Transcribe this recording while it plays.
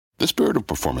The spirit of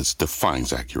performance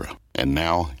defines Acura, and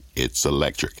now it's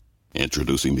electric.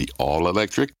 Introducing the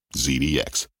all-electric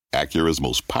ZDX, Acura's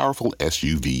most powerful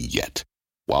SUV yet.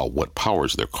 While what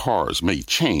powers their cars may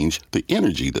change, the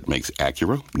energy that makes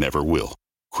Acura never will.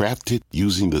 Crafted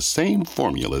using the same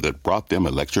formula that brought them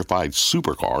electrified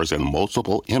supercars and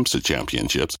multiple IMSA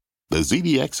championships, the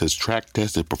ZDX has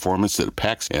track-tested performance that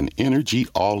packs an energy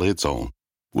all its own.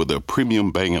 With a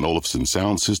premium Bang & Olufsen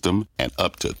sound system and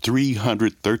up to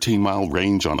 313-mile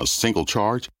range on a single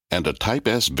charge, and a Type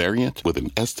S variant with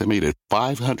an estimated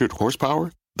 500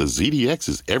 horsepower, the ZDX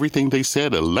is everything they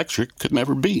said electric could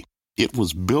never be. It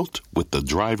was built with the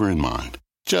driver in mind,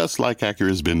 just like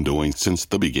Acura's been doing since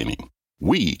the beginning.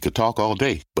 We could talk all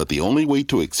day, but the only way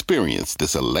to experience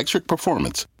this electric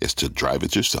performance is to drive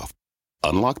it yourself.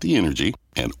 Unlock the energy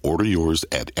and order yours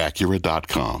at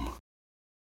Acura.com.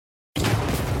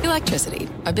 Electricity,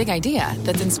 a big idea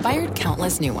that's inspired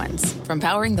countless new ones. From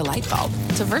powering the light bulb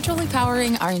to virtually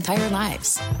powering our entire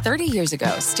lives. 30 years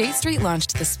ago, State Street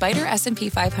launched the Spider S&P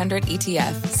 500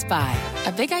 ETF, SPY.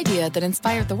 A big idea that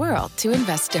inspired the world to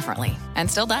invest differently. And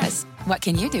still does. What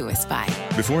can you do with SPY?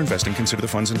 Before investing, consider the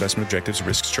fund's investment objectives,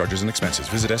 risks, charges, and expenses.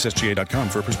 Visit ssga.com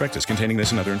for a prospectus containing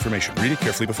this and other information. Read it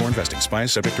carefully before investing. SPY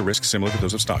is subject to risks similar to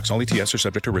those of stocks. All ETFs are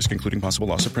subject to risk, including possible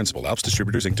loss of principal. Alps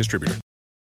Distributors, Inc. Distributor.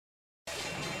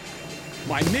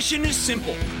 My mission is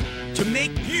simple, to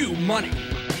make you money.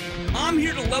 I'm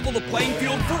here to level the playing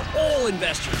field for all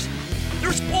investors.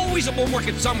 There's always a bull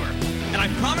market somewhere, and I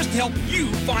promise to help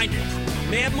you find it.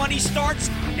 Mad Money starts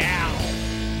now.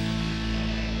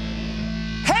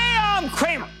 Hey, I'm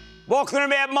Cramer. Welcome to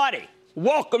Mad Money.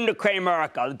 Welcome to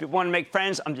Cramerica. Other people want to make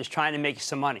friends. I'm just trying to make you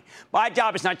some money. My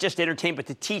job is not just to entertain, but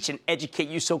to teach and educate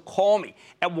you, so call me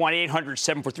at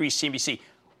 1-800-743-CNBC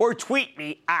or tweet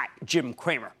me at Jim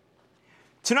Cramer.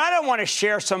 Tonight, I want to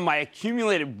share some of my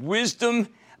accumulated wisdom.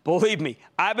 Believe me,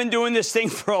 I've been doing this thing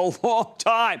for a long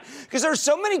time because there are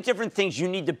so many different things you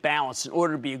need to balance in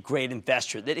order to be a great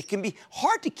investor that it can be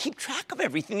hard to keep track of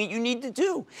everything that you need to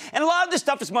do. And a lot of this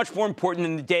stuff is much more important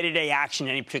than the day-to-day action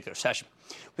in any particular session.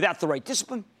 Without the right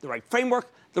discipline, the right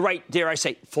framework, the right, dare I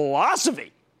say,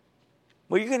 philosophy,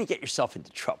 well, you're going to get yourself into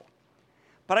trouble.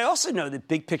 But I also know that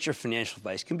big-picture financial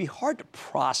advice can be hard to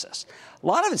process. A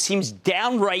lot of it seems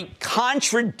downright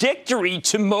contradictory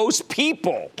to most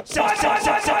people.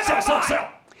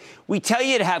 We tell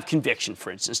you to have conviction,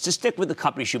 for instance, to stick with the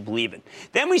companies you believe in.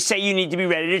 Then we say you need to be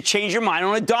ready to change your mind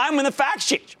on a dime when the facts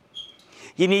change.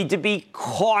 You need to be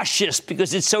cautious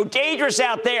because it's so dangerous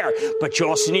out there. But you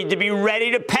also need to be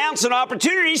ready to pounce on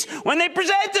opportunities when they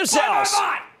present themselves.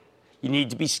 You need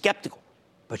to be skeptical.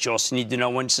 But you also need to know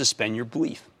when to suspend your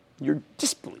belief, your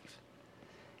disbelief.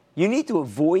 You need to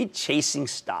avoid chasing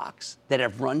stocks that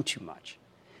have run too much.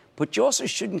 But you also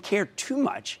shouldn't care too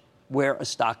much where a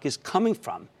stock is coming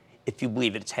from if you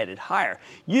believe it's headed higher.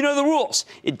 You know the rules.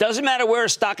 It doesn't matter where a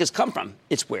stock has come from.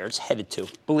 It's where it's headed to.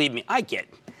 Believe me, I get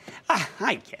it.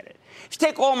 I get it. If you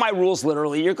take all my rules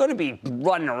literally, you're going to be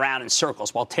running around in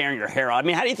circles while tearing your hair out. I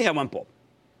mean, how do you think I went bull?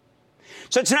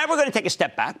 So tonight we're going to take a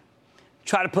step back.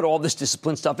 Try to put all this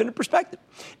discipline stuff into perspective.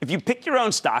 If you pick your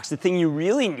own stocks, the thing you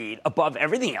really need above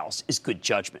everything else is good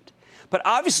judgment. But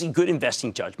obviously, good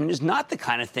investing judgment is not the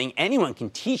kind of thing anyone can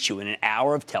teach you in an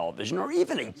hour of television or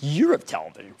even a year of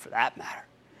television, for that matter.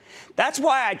 That's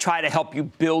why I try to help you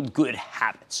build good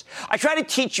habits. I try to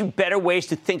teach you better ways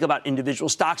to think about individual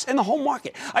stocks and the whole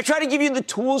market. I try to give you the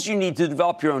tools you need to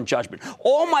develop your own judgment.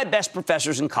 All my best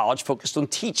professors in college focused on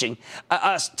teaching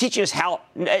us how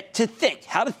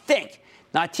to think,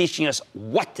 not teaching us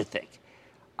what to think.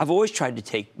 I've always tried to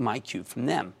take my cue from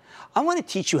them. I want to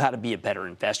teach you how to be a better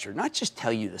investor, not just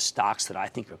tell you the stocks that I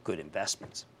think are good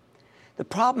investments. The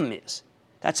problem is,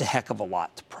 that's a heck of a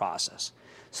lot to process.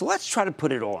 So let's try to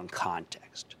put it all in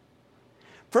context.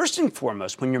 First and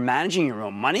foremost, when you're managing your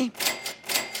own money,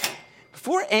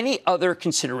 before any other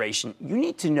consideration, you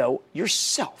need to know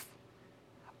yourself.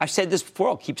 I've said this before,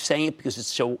 I'll keep saying it because it's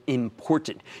so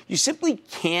important. You simply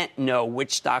can't know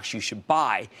which stocks you should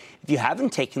buy if you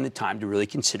haven't taken the time to really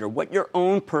consider what your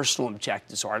own personal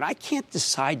objectives are, and I can't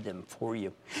decide them for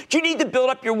you. Do you need to build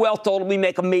up your wealth to ultimately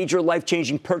make a major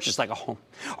life-changing purchase like a home?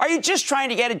 Are you just trying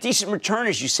to get a decent return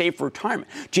as you save for retirement?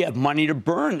 Do you have money to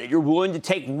burn that you're willing to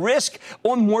take risk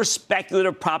on more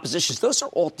speculative propositions? Those are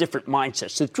all different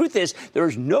mindsets. The truth is, there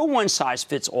is no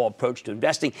one-size-fits-all approach to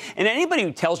investing, and anybody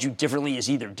who tells you differently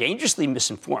is either dangerously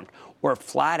misinformed or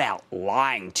flat-out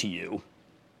lying to you.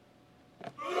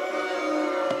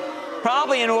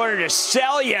 Probably in order to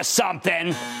sell you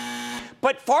something.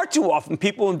 But far too often,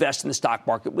 people invest in the stock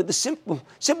market with the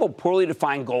simple, poorly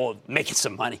defined goal of making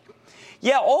some money.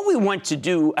 Yeah, all we want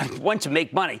to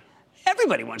make money,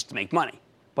 Everybody wants to make money.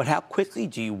 But how quickly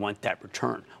do you want that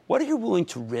return? What are you willing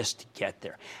to risk to get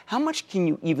there? How much can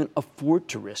you even afford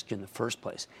to risk in the first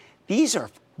place? These are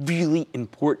really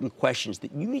important questions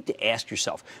that you need to ask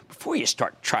yourself before you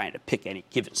start trying to pick any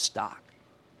given stock.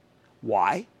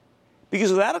 Why?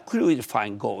 Because without a clearly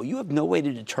defined goal, you have no way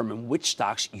to determine which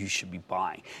stocks you should be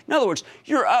buying. In other words,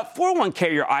 your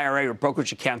 401k, your IRA, or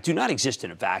brokerage account do not exist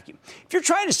in a vacuum. If you're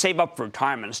trying to save up for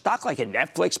retirement, a stock like a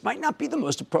Netflix might not be the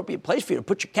most appropriate place for you to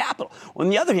put your capital. On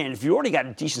the other hand, if you already got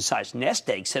a decent-sized nest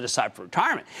egg set aside for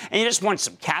retirement and you just want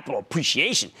some capital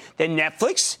appreciation, then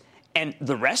Netflix and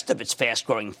the rest of its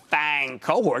fast-growing FANG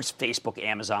cohorts, Facebook,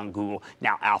 Amazon, Google,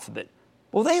 now Alphabet,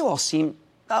 well, they all seem...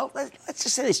 well, let's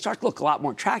just say they start to look a lot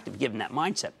more attractive given that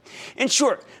mindset. In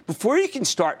short, before you can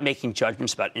start making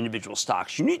judgments about individual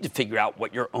stocks, you need to figure out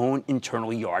what your own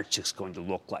internal yardstick is going to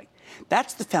look like.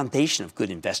 That's the foundation of good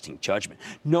investing judgment,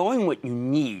 knowing what you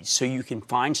need so you can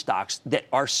find stocks that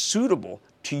are suitable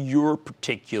to your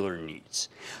particular needs.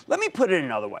 Let me put it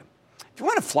another way. If you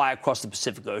want to fly across the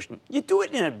Pacific Ocean, you do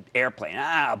it in an airplane,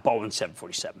 a Boeing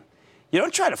 747. You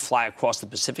don't try to fly across the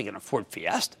Pacific in a Ford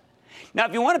Fiesta. Now,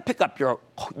 if you want to pick up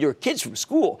your kids from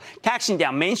school, taxiing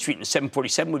down Main Street in a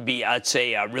 747 would be, I'd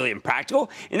say, really impractical.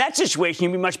 In that situation,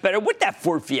 you'd be much better with that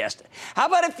Ford Fiesta. How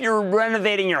about if you're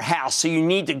renovating your house, so you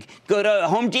need to go to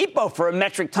Home Depot for a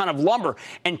metric ton of lumber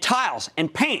and tiles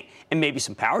and paint and maybe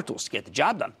some power tools to get the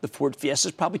job done? The Ford Fiesta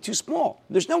is probably too small.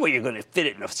 There's no way you're going to fit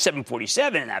it in a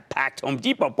 747 in that packed Home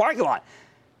Depot parking lot.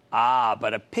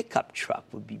 But a pickup truck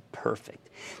would be perfect.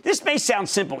 This may sound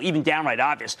simple, even downright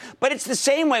obvious, but it's the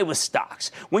same way with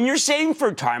stocks. When you're saving for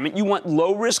retirement, you want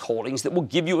low-risk holdings that will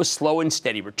give you a slow and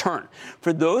steady return.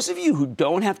 For those of you who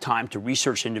don't have time to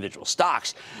research individual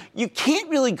stocks, you can't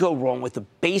really go wrong with a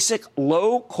basic,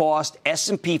 low-cost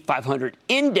S&P 500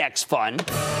 index fund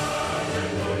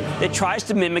that tries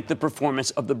to mimic the performance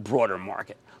of the broader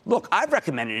market. Look, I've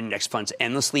recommended index funds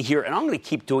endlessly here, and I'm going to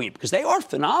keep doing it because they are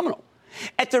phenomenal.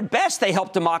 At their best, they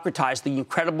help democratize the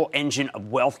incredible engine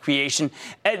of wealth creation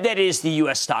that is the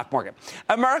U.S. stock market.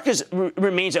 America's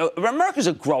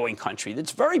a growing country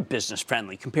that's very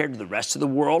business-friendly compared to the rest of the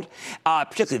world,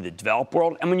 particularly the developed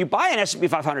world. And when you buy an S&P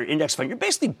 500 index fund, you're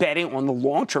basically betting on the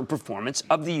long-term performance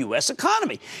of the U.S.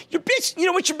 economy. You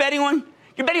know what you're betting on?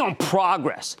 You're betting on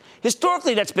progress.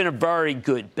 Historically, that's been a very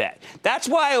good bet. That's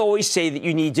why I always say that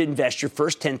you need to invest your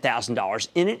first $10,000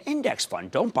 in an index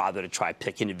fund. Don't bother to try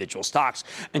pick individual stocks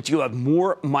until you have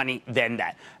more money than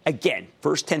that. Again,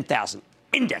 first $10,000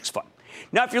 index fund.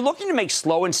 Now, if you're looking to make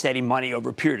slow and steady money over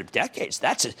a period of decades,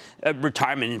 that's a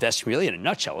retirement investing really in a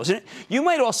nutshell, isn't it? You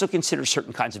might also consider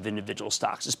certain kinds of individual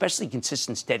stocks, especially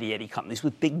consistent, steady Eddie companies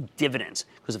with big dividends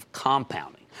because of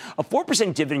compounding. A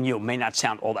 4% dividend yield may not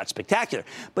sound all that spectacular,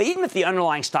 but even if the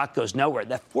underlying stock goes nowhere,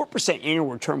 that 4% annual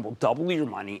return will double your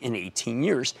money in 18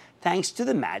 years, thanks to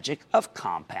the magic of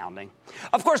compounding.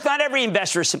 Of course, not every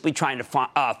investor is simply trying to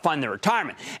fund their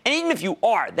retirement. And even if you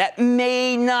are, that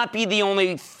may not be the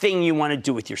only thing you want to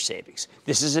do with your savings.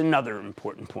 This is another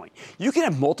important point. You can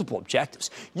have multiple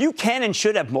objectives. You can and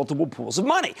should have multiple pools of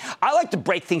money. I like to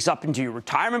break things up into your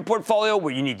retirement portfolio,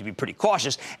 where you need to be pretty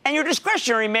cautious, and your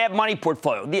discretionary mad money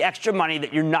portfolio, the extra money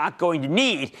that you're not going to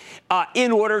need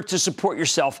in order to support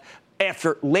yourself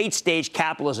after late-stage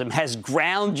capitalism has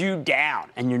ground you down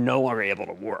and you're no longer able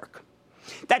to work.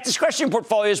 That discretionary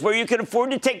portfolio is where you can afford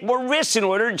to take more risks in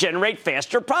order to generate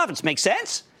faster profits. Make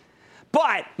sense?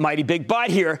 But, mighty big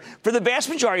but here, for the vast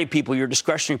majority of people, your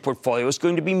discretionary portfolio is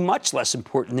going to be much less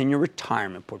important than your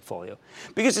retirement portfolio.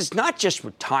 Because it's not just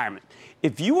retirement.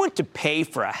 If you want to pay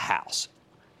for a house,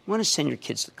 you want to send your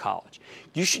kids to college,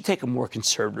 you should take a more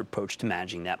conservative approach to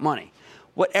managing that money.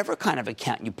 Whatever kind of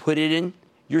account you put it in,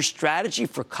 your strategy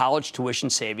for college tuition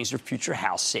savings or future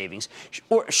house savings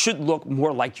should look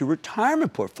more like your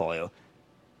retirement portfolio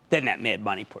than that mad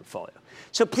money portfolio.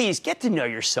 So please get to know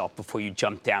yourself before you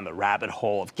jump down the rabbit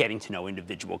hole of getting to know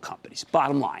individual companies.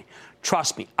 Bottom line,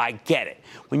 trust me, I get it.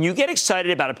 When you get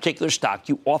excited about a particular stock,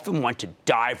 you often want to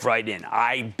dive right in.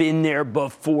 I've been there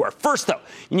before. First, though,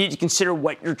 you need to consider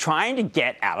what you're trying to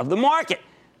get out of the market.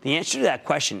 The answer to that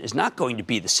question is not going to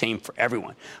be the same for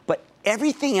everyone, but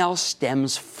everything else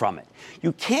stems from it.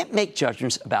 You can't make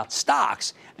judgments about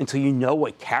stocks until you know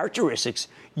what characteristics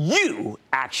you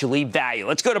actually value.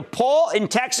 Let's go to Paul in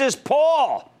Texas.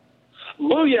 Paul.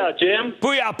 Booyah, Jim.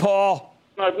 Booyah, Paul.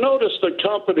 I've noticed the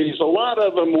companies, a lot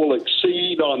of them will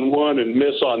exceed on one and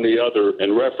miss on the other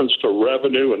in reference to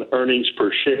revenue and earnings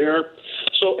per share.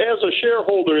 So as a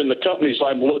shareholder in the companies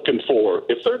I'm looking for,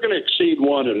 if they're going to exceed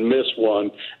one and miss one,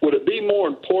 would it be more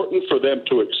important for them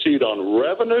to exceed on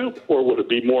revenue, or would it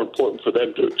be more important for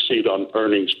them to exceed on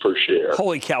earnings per share?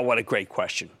 Holy cow, what a great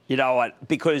question. You know what?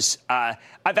 Because I've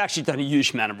actually done a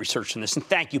huge amount of research on this, and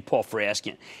thank you, Paul, for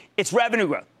asking. It's revenue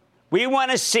growth. We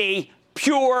want to see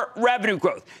pure revenue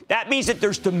growth. That means that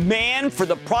there's demand for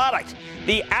the product.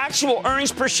 The actual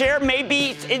earnings per share may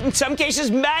be, in some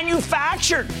cases,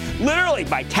 manufactured, literally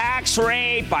by tax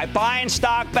rate, by buying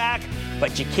stock back,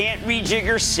 but you can't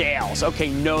rejigger sales. Okay,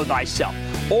 know thyself.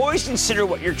 Always consider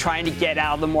what you're trying to get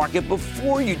out of the market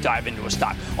before you dive into a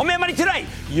stock. On Mad Money tonight,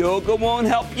 yoga won't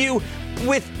help you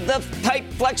with the type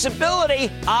flexibility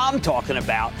I'm talking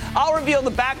about. I'll reveal the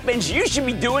backbench you should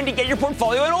be doing to get your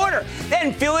portfolio in order.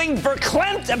 Then, feeling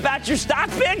verklempt about your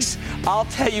stock picks? I'll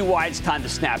tell you why it's time to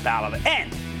snap out of it.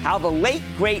 And how the late,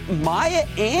 great Maya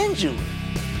Angelou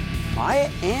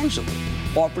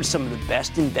offered some of the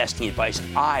best investing advice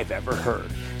I've ever heard.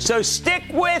 So stick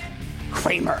with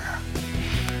Cramer.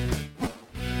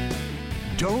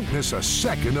 Don't miss a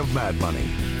second of Mad Money.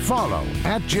 Follow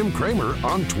 @Jim Cramer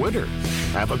on Twitter.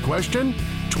 Have a question?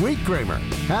 Tweet Cramer.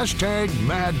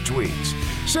 #MadTweets.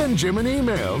 Send Jim an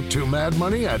email to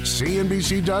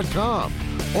madmoney@cnbc.com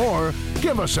or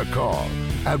give us a call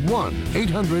at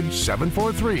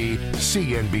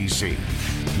 1-800-743-CNBC.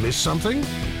 Miss something?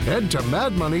 Head to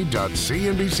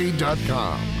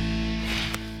madmoney.cnbc.com.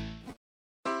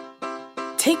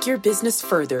 Take your business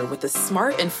further with the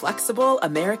smart and flexible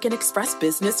American Express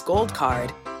Business Gold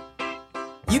Card.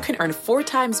 You can earn 4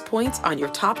 times points on your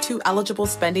top 2 eligible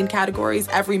spending categories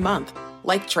every month,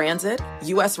 like transit,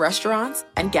 U.S. restaurants,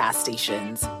 and gas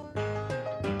stations.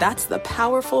 That's the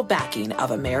powerful backing of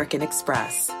American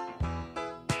Express.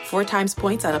 4 times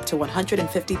points on up to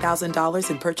 $150,000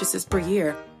 in purchases per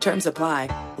year. Terms apply.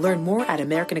 Learn more at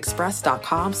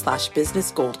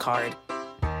americanexpress.com/businessgoldcard.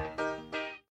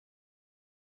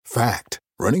 Fact.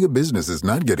 Running a business is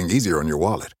not getting easier on your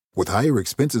wallet. With higher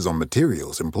expenses on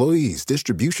materials, employees,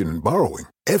 distribution, and borrowing,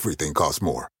 everything costs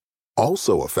more.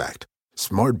 Also a fact.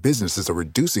 Smart businesses are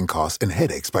reducing costs and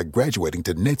headaches by graduating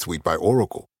to NetSuite by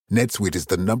Oracle. NetSuite is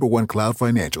the #1 cloud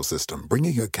financial system,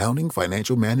 bringing accounting,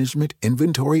 financial management,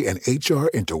 inventory, and HR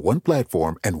into one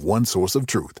platform and one source of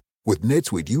truth. With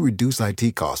NetSuite, you reduce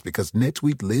IT costs because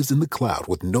NetSuite lives in the cloud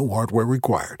with no hardware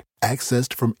required.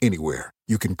 Accessed from anywhere,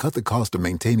 you can cut the cost of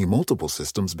maintaining multiple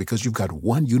systems because you've got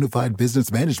one unified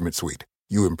business management suite.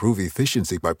 You improve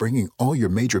efficiency by bringing all your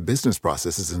major business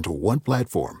processes into one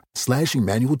platform, slashing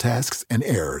manual tasks and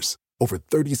errors. Over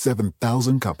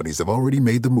 37,000 companies have already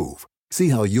made the move. See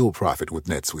how you'll profit with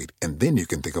NetSuite, and then you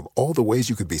can think of all the ways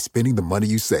you could be spending the money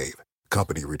you save.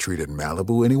 Company retreat in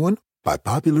Malibu, anyone? By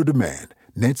popular demand,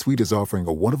 NetSuite is offering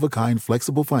a one-of-a-kind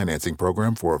flexible financing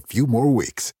program for a few more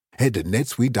weeks. Head to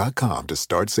netsuite.com to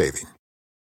start saving.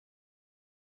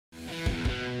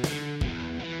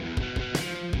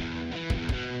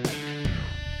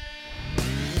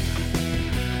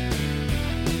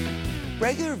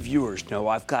 Regular viewers know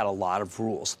I've got a lot of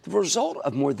rules, the result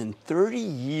of more than 30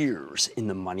 years in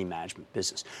the money management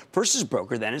business. First as a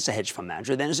broker, then as a hedge fund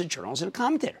manager, then as a journalist and a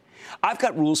commentator. I've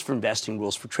got rules for investing,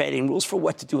 rules for trading, rules for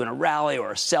what to do in a rally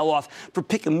or a sell-off, for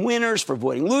picking winners, for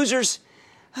avoiding losers.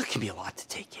 That can be a lot to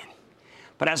take in.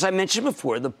 But as I mentioned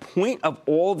before, the point of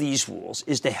all these rules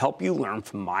is to help you learn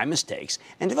from my mistakes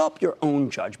and develop your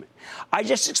own judgment. I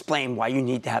just explained why you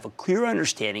need to have a clear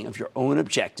understanding of your own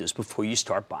objectives before you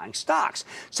start buying stocks,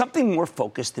 something more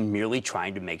focused than merely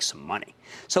trying to make some money.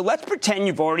 So let's pretend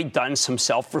you've already done some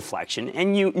self-reflection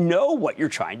and you know what you're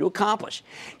trying to accomplish.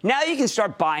 Now you can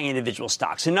start buying individual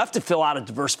stocks, enough to fill out a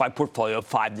diversified portfolio of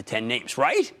 5 to 10 names,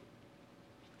 right?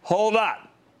 Hold on.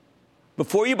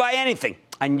 Before you buy anything,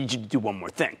 I need you to do one more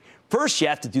thing. First, you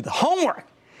have to do the homework.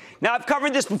 Now, I've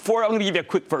covered this before. I'm going to give you a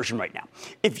quick version right now.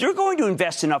 If you're going to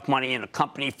invest enough money in a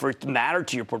company for it to matter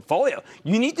to your portfolio,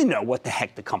 you need to know what the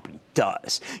heck the company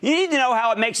does. You need to know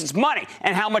how it makes its money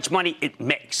and how much money it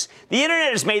makes. The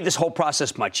internet has made this whole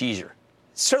process much easier.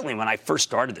 Certainly when I first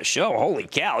started the show, holy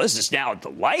cow, this is now a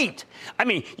delight. I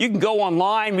mean, you can go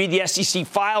online, read the SEC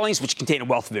filings, which contain a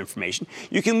wealth of information.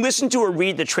 You can listen to or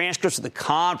read the transcripts of the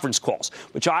conference calls,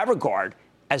 which I regard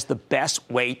as the best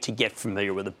way to get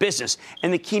familiar with a business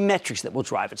and the key metrics that will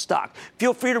drive its stock.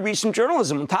 Feel free to read some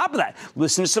journalism on top of that.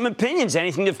 Listen to some opinions,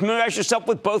 anything to familiarize yourself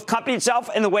with both company itself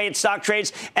and the way its stock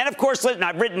trades. And, of course,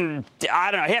 I've written,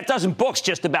 half dozen books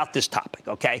just about this topic,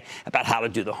 okay, about how to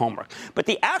do the homework. But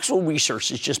the actual research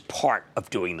is just part of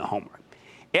doing the homework.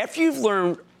 After you've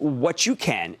learned what you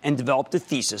can and developed a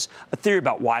thesis, a theory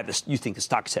about why you think the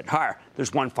stock is headed higher,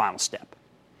 there's one final step.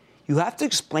 You have to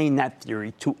explain that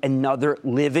theory to another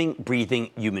living, breathing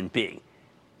human being.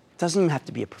 It doesn't even have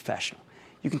to be a professional.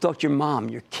 You can talk to your mom,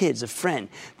 your kids, a friend.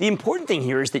 The important thing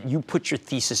here is that you put your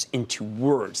thesis into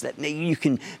words, that you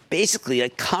can basically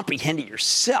comprehend it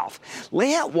yourself.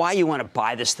 Lay out why you want to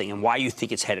buy this thing and why you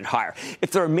think it's headed higher.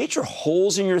 If there are major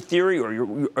holes in your theory or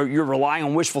you're relying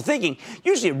on wishful thinking,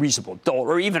 usually a reasonable adult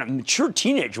or even a mature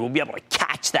teenager will be able to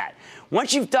catch that.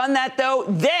 Once you've done that, though,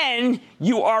 then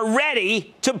you are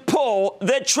ready to pull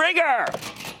the trigger.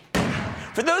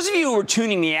 For those of you who are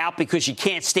tuning me out because you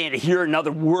can't stand to hear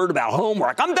another word about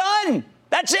homework, I'm done.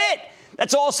 That's it.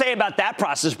 That's all I'll say about that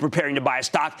process of preparing to buy a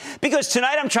stock, because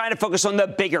tonight I'm trying to focus on the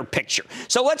bigger picture.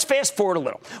 So let's fast forward a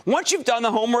little. Once you've done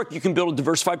the homework, you can build a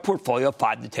diversified portfolio of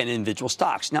 5 to 10 individual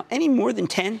stocks. Now, any more than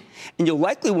 10, and you'll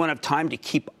likely won't have time to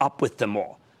keep up with them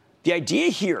all. The idea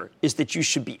here is that you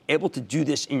should be able to do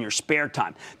this in your spare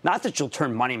time, not that you'll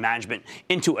turn money management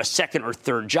into a second or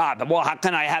third job. Well, how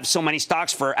can I have so many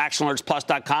stocks for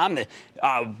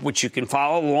ActionAlertsPlus.com, which you can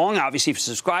follow along, obviously, if you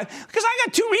subscribe? Because I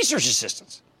got 2 research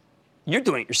assistants. You're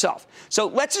doing it yourself. So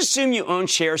let's assume you own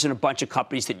shares in a bunch of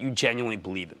companies that you genuinely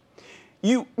believe in.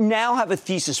 You now have a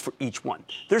thesis for each one.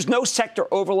 There's no sector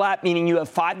overlap, meaning you have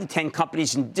 5 to 10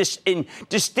 companies in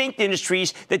distinct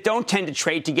industries that don't tend to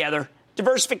trade together.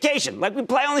 Diversification, like we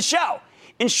play on the show.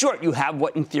 In short, you have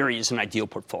what in theory is an ideal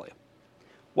portfolio.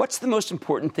 What's the most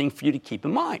important thing for you to keep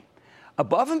in mind?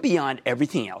 Above and beyond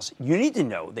everything else, you need to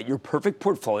know that your perfect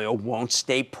portfolio won't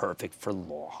stay perfect for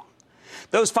long.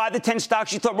 Those 5 to 10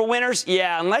 stocks you thought were winners?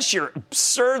 Yeah, unless you're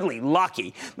absurdly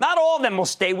lucky. Not all of them will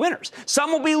stay winners.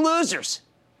 Some will be losers.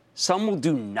 Some will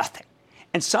do nothing.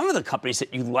 And some of the companies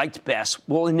that you liked best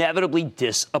will inevitably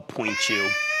disappoint you.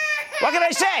 What can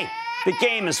I say? The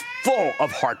game is full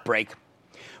of heartbreak.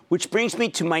 Which brings me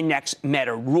to my next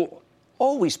meta rule.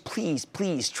 Always, please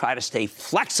try to stay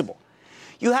flexible.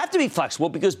 You have to be flexible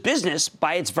because business,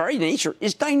 by its very nature,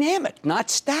 is dynamic,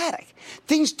 not static.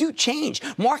 Things do change.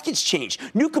 Markets change.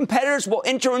 New competitors will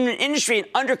enter an industry and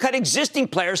undercut existing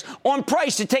players on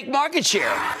price to take market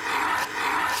share.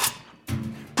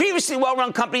 Previously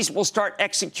well-run companies will start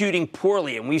executing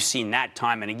poorly, and we've seen that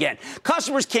time and again.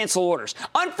 Customers cancel orders.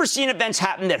 Unforeseen events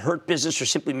happen that hurt business or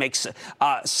simply makes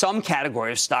some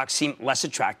category of stocks seem less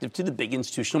attractive to the big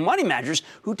institutional money managers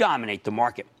who dominate the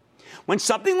market. When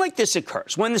something like this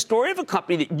occurs, when the story of a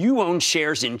company that you own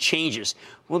shares in changes,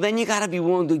 well, then you got to be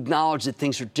willing to acknowledge that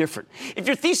things are different. If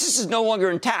your thesis is no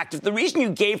longer intact, if the reason you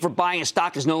gave for buying a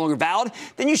stock is no longer valid,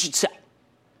 then you should sell.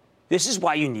 This is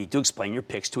why you need to explain your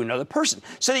picks to another person,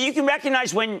 so that you can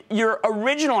recognize when your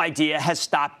original idea has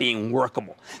stopped being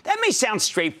workable. That may sound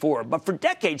straightforward, but for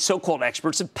decades, so-called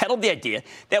experts have peddled the idea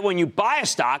that when you buy a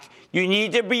stock, you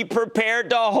need to be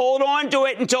prepared to hold on to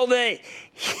it until the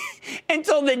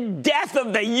death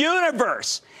of the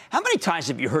universe. How many times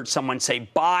have you heard someone say,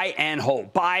 buy and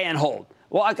hold, buy and hold?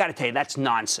 Well, I've got to tell you, that's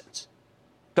nonsense.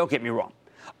 Don't get me wrong.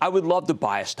 I would love to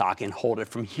buy a stock and hold it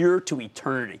from here to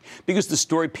eternity because the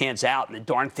story pans out and the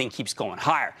darn thing keeps going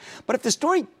higher. But if the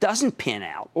story doesn't pan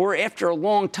out, or after a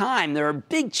long time there are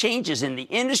big changes in the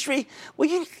industry, well,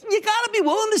 you got to be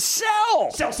willing to sell.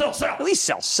 Sell. At least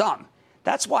sell some.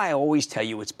 That's why I always tell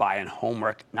you it's buy and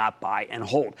homework, not buy and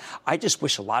hold. I just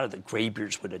wish a lot of the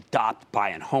graybeards would adopt buy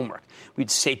and homework.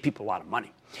 We'd save people a lot of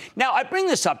money. Now, I bring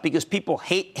this up because people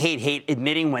hate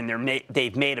admitting when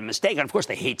they've made a mistake. And, of course,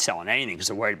 they hate selling anything because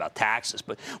they're worried about taxes.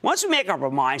 But once we make up our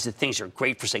minds that things are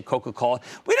great for, say, Coca-Cola,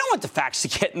 we don't want the facts to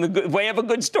get in the way of a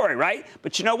good story, right?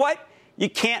 But you know what? You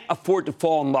can't afford to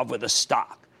fall in love with a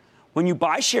stock. When you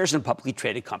buy shares in a publicly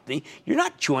traded company, you're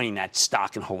not joining that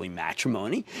stock in holy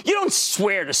matrimony. You don't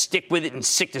swear to stick with it in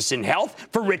sickness and health,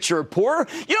 for richer or poorer.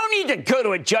 You don't need to go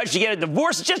to a judge to get a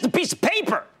divorce. It's just a piece of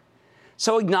paper.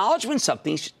 So acknowledge when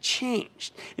something's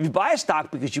changed. If you buy a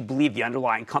stock because you believe the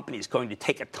underlying company is going to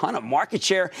take a ton of market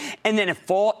share and then it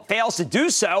fails to do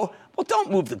so, well,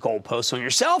 don't move the goalposts on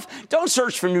yourself. Don't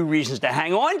search for new reasons to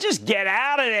hang on. Just get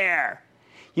out of there.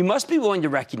 You must be willing to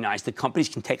recognize that companies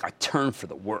can take a turn for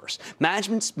the worse.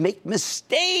 Managements make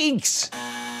mistakes.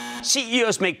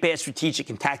 CEOs make bad strategic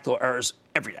and tactical errors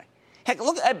every day. Heck,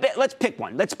 look, let's pick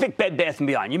one. Let's pick Bed Bath &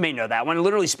 Beyond. You may know that one. It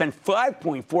literally spent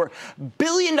 $5.4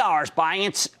 billion buying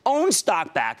its own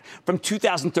stock back from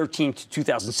 2013 to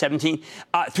 2017,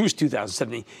 through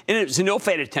 2017. And it was an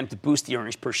ill-fated attempt to boost the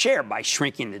earnings per share by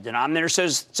shrinking the denominator,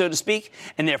 so to speak,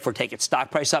 and therefore take its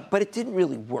stock price up. But it didn't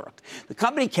really work. The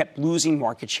company kept losing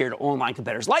market share to online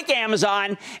competitors like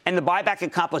Amazon, and the buyback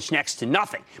accomplished next to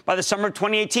nothing. By the summer of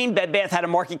 2018, Bed Bath had a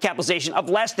market capitalization of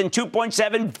less than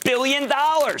 $2.7 billion.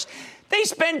 They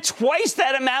spent twice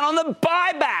that amount on the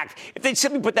buyback. If they'd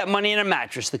simply put that money in a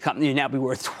mattress, the company would now be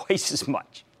worth twice as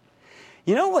much.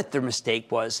 You know what their mistake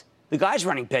was? The guys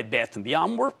running Bed Bath &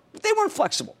 Beyond weren't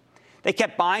flexible. They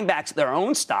kept buying back their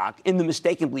own stock in the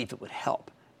mistaken belief it would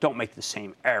help. Don't make the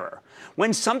same error.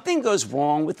 When something goes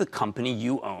wrong with the company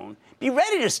you own, be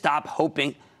ready to stop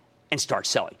hoping and start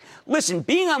selling. Listen,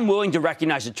 being unwilling to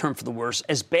recognize a turn for the worse,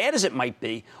 as bad as it might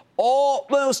be,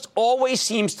 almost always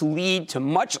seems to lead to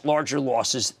much larger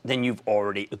losses than you've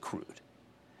already accrued.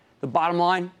 The bottom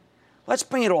line, let's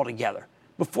bring it all together.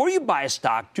 Before you buy a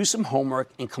stock, do some homework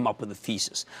and come up with a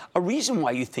thesis, a reason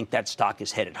why you think that stock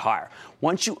is headed higher.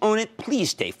 Once you own it, please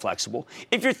stay flexible.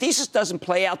 If your thesis doesn't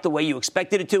play out the way you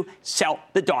expected it to, sell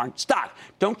the darn stock.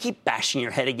 Don't keep bashing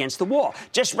your head against the wall.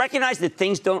 Just recognize that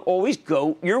things don't always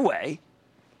go your way,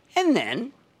 and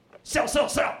then sell.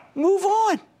 Move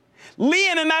on.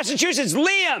 Liam in Massachusetts.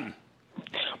 Liam.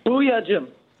 Booyah, Jim.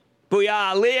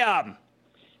 Booyah, Liam.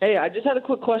 Hey, I just had a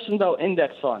quick question about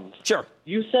index funds. Sure.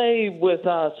 You say with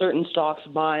certain stocks,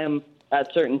 buy them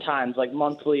at certain times, like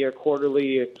monthly or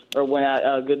quarterly or when at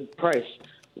a good price.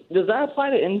 Does that apply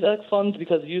to index funds?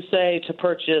 Because you say to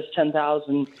purchase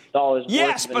 $10,000.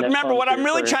 Yes, but remember, what I'm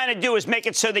really trying to do is make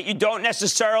it so that you don't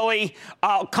necessarily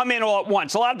come in all at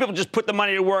once. A lot of people just put the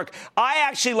money to work. I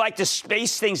actually like to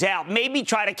space things out. Maybe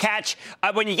try to catch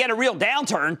when you get a real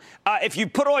downturn. If you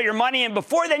put all your money in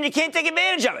before, then you can't take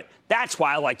advantage of it. That's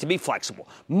why I like to be flexible.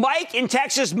 Mike in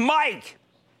Texas. Mike.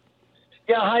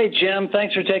 Yeah, hi, Jim.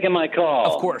 Thanks for taking my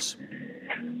call. Of course.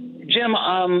 Jim,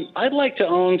 I'd like to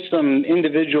own some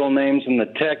individual names in the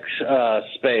tech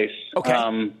space.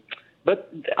 Okay.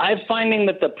 But I'm finding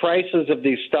that the prices of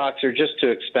these stocks are just too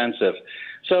expensive.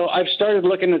 So I've started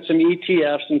looking at some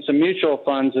ETFs and some mutual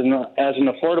funds as an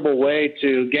affordable way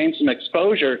to gain some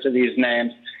exposure to these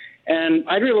names. And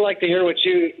I'd really like to hear what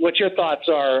your thoughts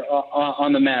are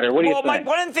on the matter. What do you think? Mike,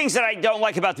 one of the things that I don't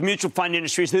like about the mutual fund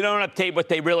industry is they don't update what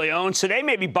they really own. So they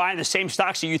may be buying the same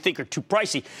stocks that you think are too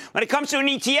pricey. When it comes to an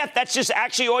ETF, that's just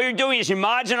actually all you're doing is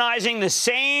homogenizing the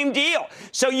same deal.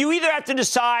 So you either have to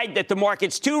decide that the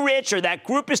market's too rich or that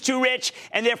group is too rich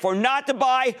and therefore not to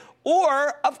buy,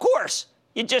 or, of course,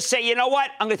 you just say, you know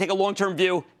what, I'm going to take a long-term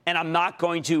view and I'm not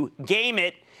going to game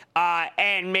it.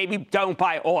 And maybe don't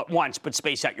buy all at once, but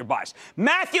space out your buys.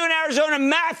 Matthew in Arizona.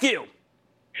 Matthew.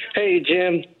 Hey,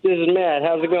 Jim. This is Matt.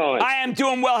 How's it going? I am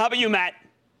doing well. How about you, Matt?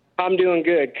 I'm doing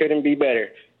good. Couldn't be better.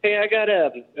 Hey, I got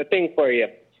a thing for you.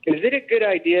 Is it a good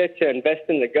idea to invest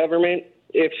in the government?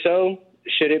 If so,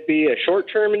 should it be a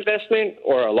short-term investment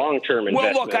or a long-term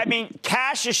investment? Well, look, I mean,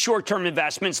 cash is short-term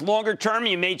investments. Longer term,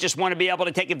 you may just want to be able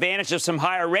to take advantage of some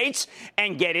higher rates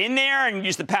and get in there and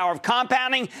use the power of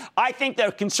compounding. I think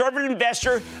the conservative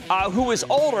investor who is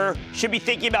older should be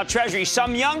thinking about Treasury.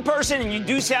 Some young person, and you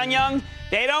do sound young,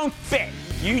 they don't fit.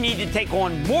 You need to take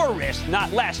on more risk,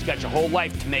 not less. You got your whole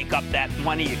life to make up that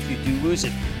money if you do lose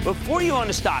it. Before you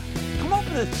own a stock, come up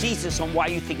with a thesis on why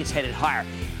you think it's headed higher.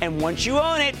 And once you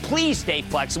own it, please stay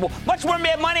flexible. Much more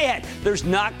Mad Money ahead. There's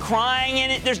not crying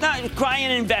in it. There's not crying in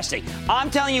investing.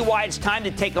 I'm telling you why it's time to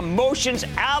take emotions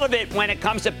out of it when it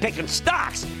comes to picking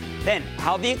stocks. Then,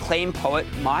 how the acclaimed poet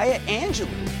Maya Angelou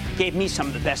gave me some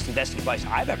of the best investing advice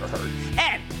I've ever heard.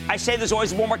 And I say there's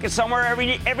always a bull market somewhere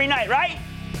every night, right?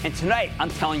 And tonight,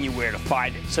 I'm telling you where to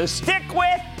find it. So stick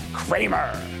with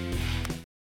Cramer.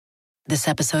 This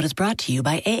episode is brought to you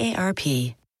by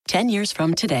AARP. 10 years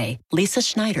from today, Lisa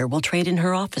Schneider will trade in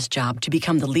her office job to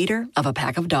become the leader of a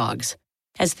pack of dogs.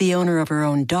 As the owner of her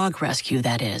own dog rescue,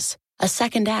 that is. A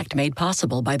second act made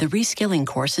possible by the reskilling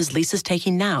courses Lisa's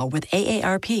taking now with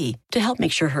AARP to help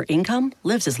make sure her income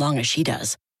lives as long as she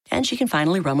does. And she can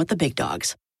finally run with the big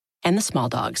dogs. And the small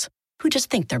dogs, who just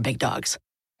think they're big dogs.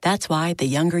 That's why the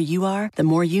younger you are, the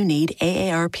more you need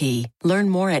AARP. Learn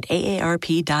more at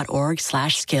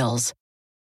aarp.org/skills.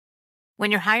 When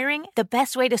you're hiring, the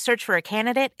best way to search for a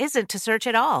candidate isn't to search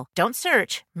at all. Don't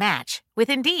search, match with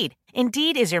Indeed.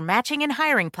 Indeed is your matching and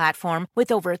hiring platform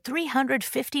with over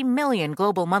 350 million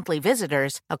global monthly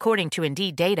visitors, according to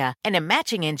Indeed data, and a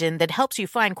matching engine that helps you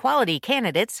find quality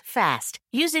candidates fast.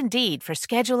 Use Indeed for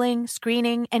scheduling,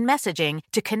 screening, and messaging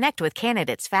to connect with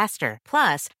candidates faster.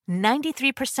 Plus,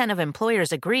 93% of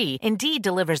employers agree Indeed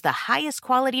delivers the highest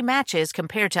quality matches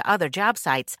compared to other job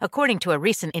sites, according to a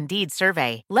recent Indeed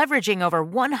survey. Leveraging over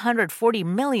 140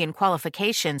 million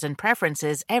qualifications and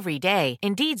preferences every day,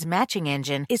 Indeed's matching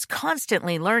engine is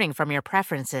constantly learning from your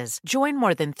preferences. Join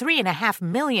more than 3.5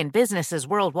 million businesses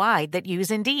worldwide that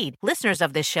use Indeed. Listeners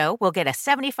of this show will get a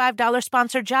 $75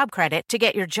 sponsored job credit to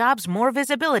get your jobs more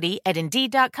visibility at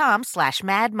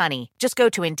Indeed.com/madmoney. Just go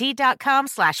to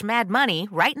Indeed.com/madmoney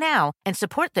right now and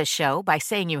support this show by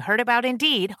saying you heard about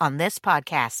Indeed on this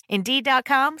podcast.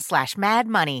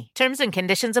 Indeed.com/madmoney. Terms and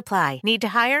conditions apply. Need to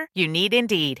hire? You need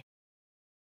Indeed.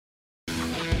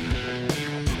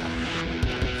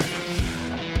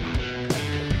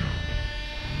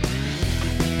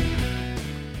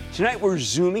 Tonight, we're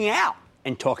zooming out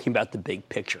and talking about the big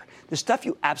picture, the stuff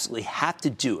you absolutely have to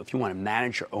do if you want to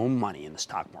manage your own money in the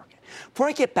stock market. Before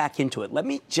I get back into it, let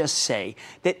me just say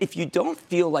that if you don't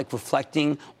feel like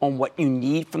reflecting on what you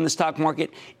need from the stock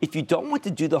market, if you don't want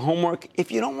to do the homework,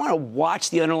 if you don't want to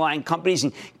watch the underlying companies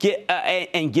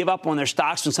and give up on their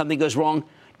stocks when something goes wrong,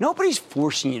 nobody's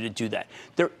forcing you to do that.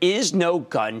 There is no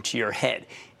gun to your head.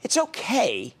 It's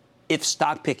okay if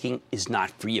stock picking is not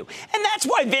for you. And that's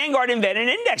why Vanguard invented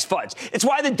index funds. It's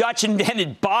why the Dutch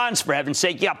invented bonds, for heaven's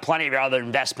sake. You got plenty of other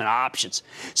investment options.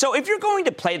 So if you're going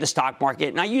to play the stock market,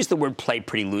 and I use the word play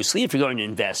pretty loosely, if you're going to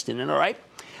invest in it, all right,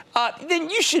 then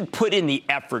you should put in the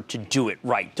effort to do it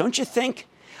right, don't you think?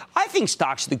 I think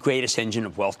stocks are the greatest engine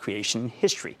of wealth creation in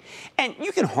history. And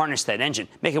you can harness that engine,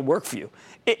 make it work for you,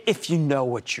 if you know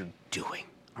what you're doing.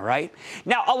 All right.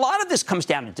 Now, a lot of this comes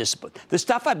down to discipline, the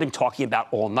stuff I've been talking about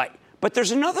all night. But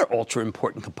there's another ultra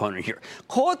important component here.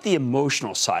 Call it the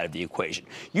emotional side of the equation.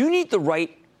 You need the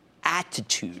right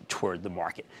attitude toward the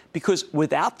market, because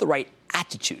without the right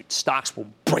attitude, stocks will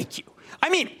break you. I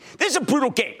mean, this is a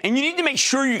brutal game, and you need to make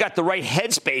sure you got the right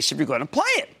headspace if you're going to play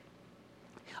it.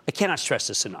 I cannot stress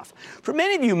this enough. For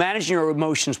many of you, managing your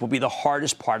emotions will be the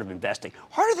hardest part of investing.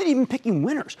 Harder than even picking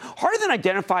winners. Harder than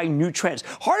identifying new trends.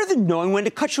 Harder than knowing when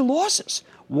to cut your losses.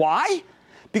 Why?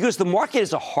 Because the market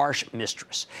is a harsh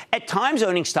mistress. At times,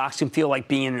 owning stocks can feel like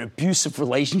being in an abusive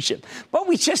relationship. But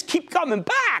we just keep coming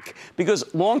back because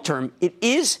long-term, it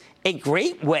is a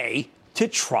great way to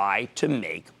try to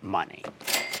make money.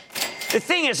 The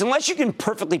thing is, unless you can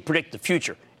perfectly predict the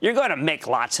future, you're going to make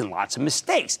lots and lots of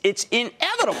mistakes. It's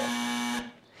inevitable.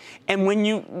 And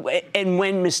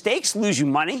when mistakes lose you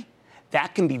money,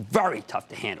 that can be very tough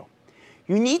to handle.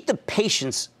 You need the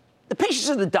patience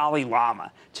of the Dalai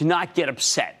Lama to not get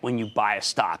upset when you buy a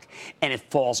stock and it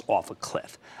falls off a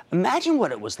cliff. Imagine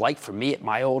what it was like for me at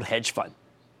my old hedge fund.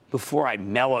 Before I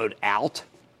mellowed out,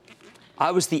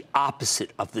 I was the opposite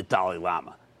of the Dalai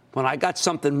Lama. When I got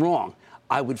something wrong,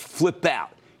 I would flip out.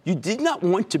 You did not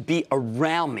want to be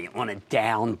around me on a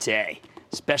down day,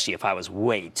 especially if I was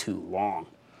way too long.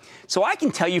 So I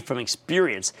can tell you from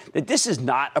experience that this is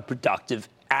not a productive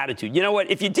attitude. You know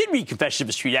what? If you did read Confessions of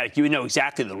a Street Addict, you would know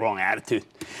exactly the wrong attitude.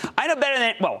 I know better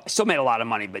than, well, I still made a lot of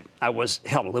money, but I was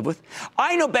hell to live with.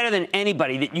 I know better than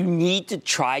anybody that you need to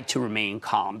try to remain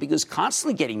calm, because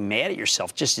constantly getting mad at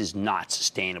yourself just is not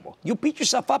sustainable. You'll beat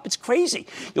yourself up. It's crazy.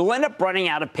 You'll end up running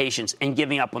out of patience and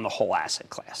giving up on the whole asset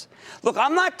class. Look,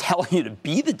 I'm not telling you to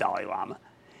be the Dalai Lama.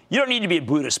 You don't need to be a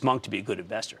Buddhist monk to be a good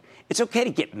investor. It's okay to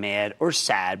get mad or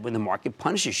sad when the market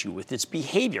punishes you with its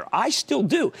behavior. I still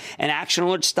do. An Action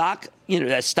Alert stock,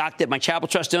 that stock that my Chapel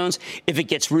Trust owns, if it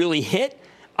gets really hit,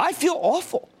 I feel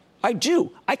awful. I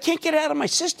do. I can't get it out of my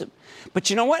system. But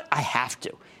you know what? I have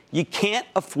to. You can't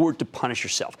afford to punish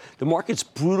yourself. The market's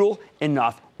brutal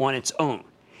enough on its own.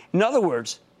 In other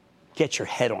words, get your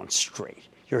head on straight.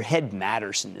 Your head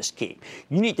matters in this game.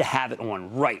 You need to have it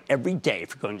on right every day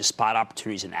if you're going to spot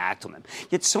opportunities and act on them.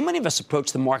 Yet so many of us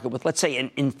approach the market with, let's say,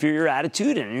 an inferior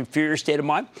attitude and an inferior state of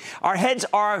mind. Our heads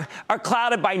are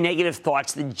clouded by negative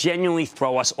thoughts that genuinely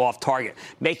throw us off target,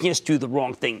 making us do the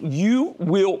wrong thing. You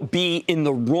will be in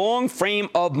the wrong frame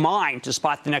of mind to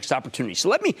spot the next opportunity. So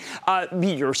let me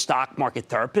be your stock market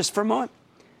therapist for a moment.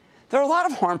 There are a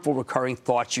lot of harmful recurring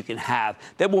thoughts you can have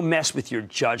that will mess with your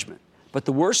judgment. But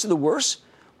the worst of the worst,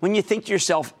 when you think to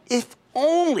yourself, if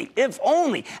only,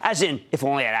 as in, if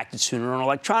only I'd acted sooner on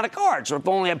Electronic Arts, or if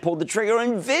only I pulled the trigger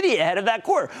on NVIDIA ahead of that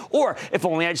quarter, or if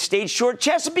only I'd stayed short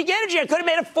Chesapeake Energy, I could have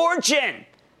made a fortune.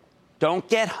 Don't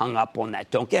get hung up on that.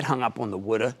 Don't get hung up on the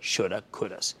woulda, shoulda,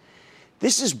 couldas.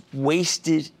 This is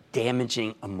wasted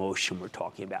damaging emotion we're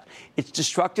talking about. It's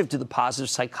destructive to the positive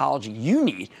psychology you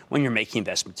need when you're making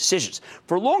investment decisions.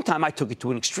 For a long time, I took it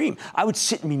to an extreme. I would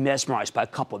sit and be mesmerized by a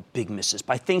couple of big misses,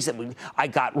 by things that I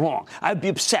got wrong. I would be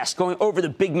obsessed, going over the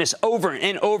big miss over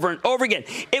and over and over again.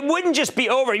 It wouldn't just be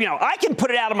over. I can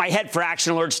put it out of my head for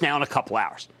action alerts now in a couple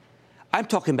hours. I'm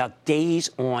talking about days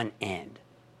on end.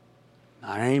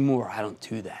 Not anymore. I don't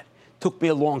do that. Took me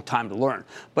a long time to learn.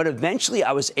 But eventually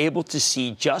I was able to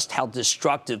see just how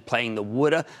destructive playing the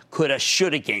woulda, coulda,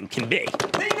 shoulda game can be.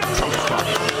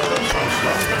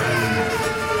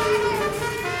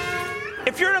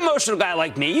 If you're an emotional guy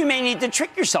like me, you may need to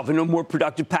trick yourself into a more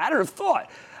productive pattern of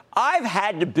thought. I've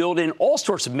had to build in all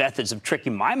sorts of methods of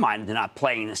tricking my mind into not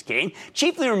playing this game,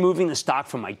 chiefly removing the stock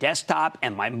from my desktop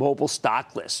and my mobile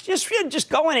stock list. Just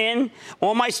going in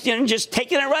on my, just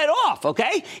taking it right off,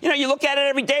 okay? You look at it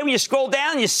every day when you scroll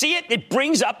down, you see it, it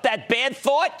brings up that bad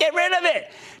thought, get rid of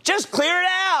it. Just clear it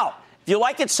out. If you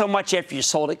like it so much after you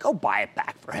sold it, go buy it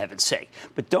back, for heaven's sake.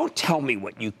 But don't tell me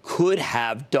what you could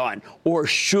have done or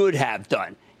should have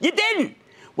done. You didn't.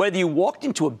 Whether you walked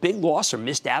into a big loss or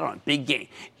missed out on a big gain,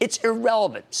 it's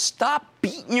irrelevant. Stop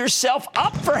beating yourself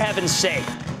up, for heaven's sake.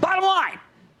 Bottom line,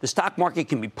 the stock market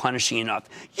can be punishing enough.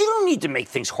 You don't need to make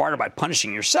things harder by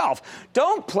punishing yourself.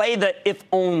 Don't play the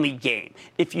if-only game.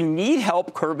 If you need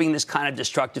help curbing this kind of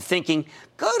destructive thinking,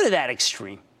 go to that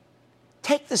extreme.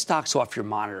 Take the stocks off your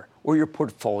monitor or your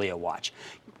portfolio watch,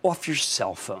 off your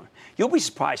cell phone. You'll be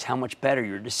surprised how much better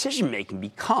your decision-making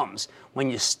becomes when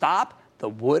you stop the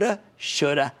woulda,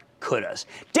 shoulda, couldas.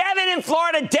 Devin in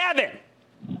Florida. Devin.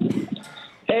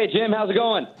 Hey, Jim. How's it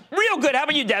going? Real good. How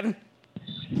about you, Devin?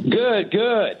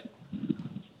 Good.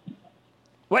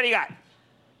 What do you got?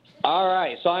 All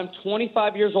right. So I'm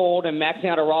 25 years old and maxing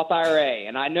out a Roth IRA.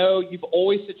 And I know you've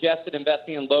always suggested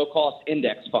investing in low-cost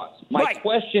index funds. My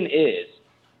question is,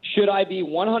 should I be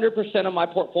 100% of my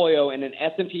portfolio in an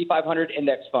S&P 500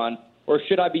 index fund, or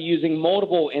should I be using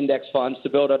multiple index funds to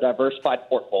build a diversified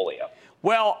portfolio?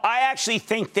 Well, I actually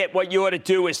think that what you ought to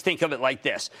do is think of it like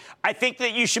this. I think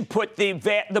that you should put the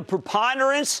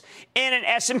preponderance in an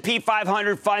S&P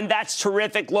 500 fund. That's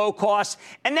terrific, low cost.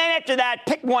 And then after that,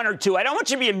 pick one or two. I don't want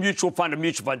you to be a mutual fund of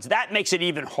mutual funds. That makes it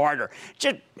even harder.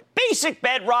 Just basic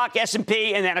bedrock,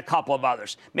 S&P, and then a couple of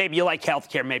others. Maybe you like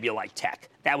healthcare, maybe you like tech.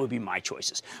 That would be my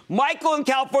choices. Michael in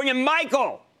California.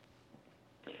 Michael.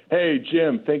 Hey,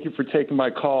 Jim. Thank you for taking my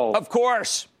call. Of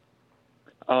course.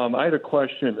 I had a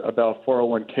question about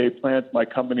 401k plans. My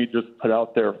company just put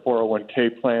out their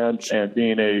 401k plans, and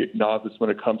being a novice when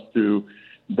it comes to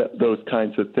those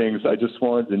kinds of things, I just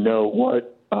wanted to know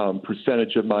what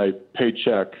percentage of my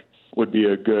paycheck would be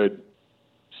a good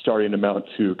starting amount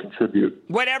to contribute.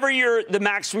 Whatever the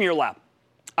maximum you're allowed.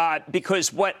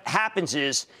 Because what happens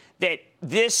is that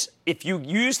if you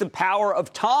use the power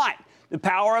of time, the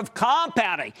power of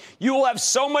compounding, you will have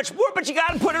so much more, but you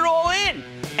got to put it all in.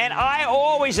 And I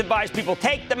always advise people,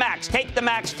 take the max, take the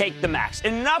max, take the max.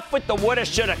 Enough with the woulda,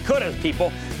 shoulda, coulda,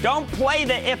 people. Don't play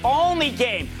the if-only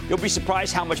game. You'll be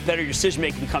surprised how much better your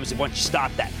decision-making becomes once you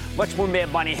stop that. Much more Mad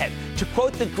Money ahead. To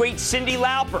quote the great Cyndi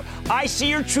Lauper, I see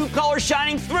your true colors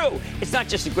shining through. It's not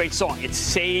just a great song. It's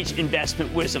sage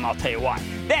investment wisdom, I'll tell you why.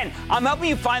 Then, I'm helping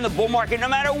you find the bull market no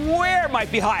matter where it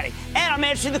might be hiding. And I'm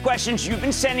answering the questions you've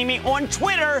been sending me on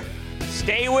Twitter.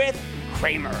 Stay with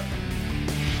Cramer.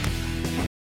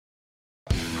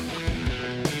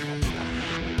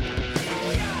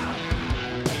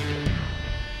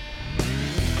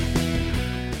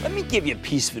 Let me give you a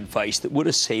piece of advice that would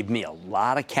have saved me a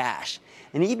lot of cash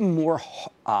and even more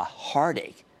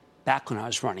heartache back when I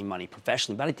was running money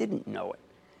professionally, but I didn't know it.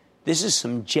 This is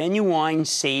some genuine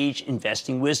sage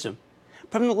investing wisdom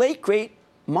from the late, great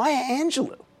Maya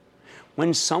Angelou.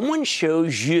 When someone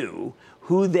shows you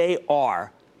who they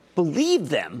are, believe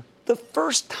them the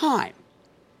first time.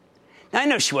 Now, I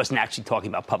know she wasn't actually talking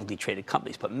about publicly traded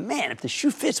companies, but man, if the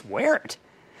shoe fits, wear it.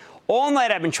 All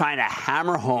night I've been trying to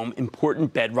hammer home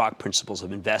important bedrock principles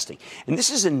of investing, and this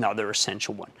is another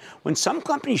essential one. When some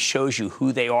company shows you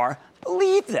who they are,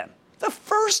 believe them the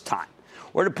first time.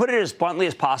 Or to put it as bluntly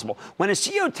as possible, when a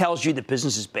CEO tells you that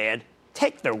business is bad,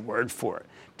 take their word for it.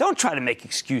 Don't try to make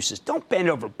excuses. Don't bend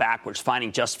over backwards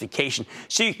finding justification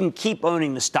so you can keep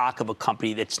owning the stock of a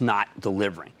company that's not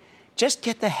delivering. Just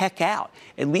get the heck out,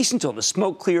 at least until the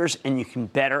smoke clears and you can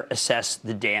better assess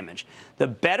the damage. The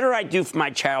better I do for my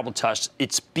charitable trust,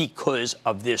 it's because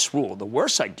of this rule. The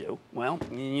worse I do, well,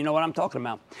 you know what I'm talking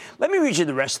about. Let me read you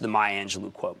the rest of the Maya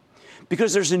Angelou quote,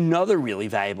 because there's another really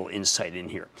valuable insight in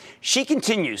here. She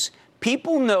continues,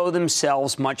 people know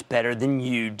themselves much better than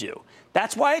you do.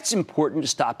 That's why it's important to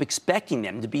stop expecting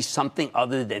them to be something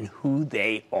other than who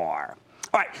they are.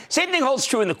 All right, same thing holds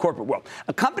true in the corporate world.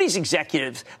 Companies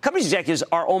executives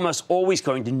are almost always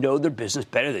going to know their business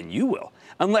better than you will,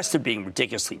 unless they're being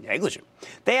ridiculously negligent.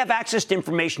 They have access to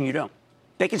information you don't.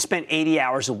 They can spend 80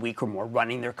 hours a week or more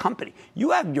running their company. You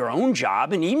have your own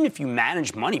job, and even if you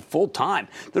manage money full time,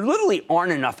 there literally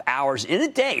aren't enough hours in a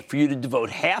day for you to devote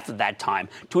half of that time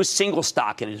to a single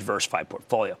stock in a diversified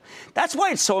portfolio. That's why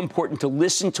it's so important to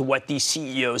listen to what these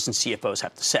CEOs and CFOs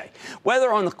have to say,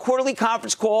 whether on the quarterly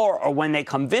conference call or when they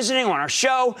come visiting on our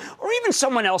show or even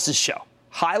someone else's show.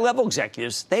 High-level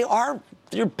executives, they are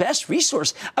your best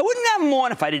resource. I wouldn't have them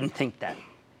on if I didn't think that.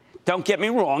 Don't get me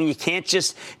wrong, you can't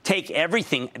just take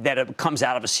everything that comes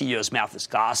out of a CEO's mouth as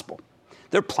gospel.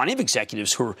 There are plenty of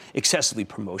executives who are excessively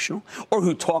promotional or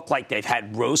who talk like they've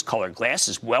had rose-colored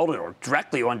glasses welded or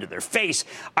directly onto their face.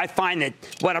 I find that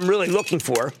what I'm really looking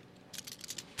for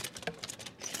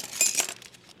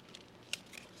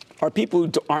are people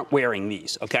who aren't wearing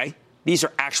these, okay? These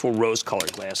are actual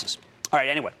rose-colored glasses. All right,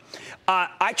 anyway,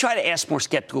 I try to ask more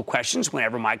skeptical questions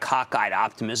whenever my cockeyed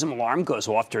optimism alarm goes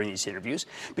off during these interviews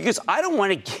because I don't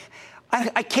want to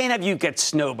I can't have you get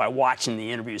snowed by watching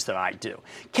the interviews that I do.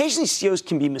 Occasionally, CEOs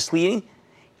can be misleading,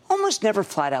 almost never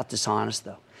flat out dishonest,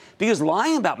 though, because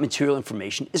lying about material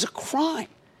information is a crime.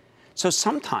 So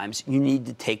sometimes you need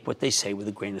to take what they say with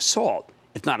a grain of salt,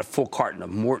 if not a full carton of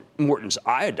Morton's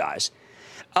iodized.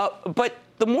 But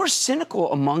the more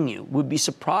cynical among you would be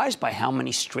surprised by how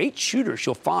many straight shooters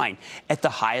you'll find at the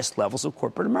highest levels of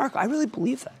corporate America. I really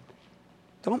believe that.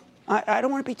 I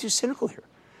don't want to be too cynical here.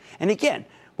 And again,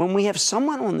 when we have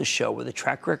someone on the show with a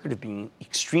track record of being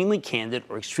extremely candid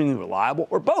or extremely reliable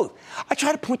or both, I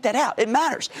try to point that out. It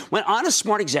matters. When honest,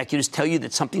 smart executives tell you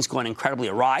that something's going incredibly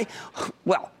awry,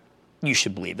 well, you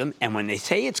should believe them. And when they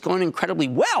say it's going incredibly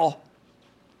well,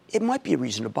 it might be a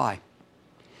reason to buy.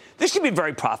 This can be a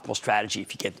very profitable strategy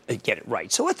if you get it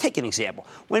right. So let's take an example.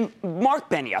 When Mark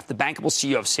Benioff, the bankable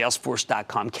CEO of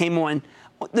Salesforce.com, came on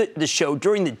the show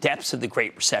during the depths of the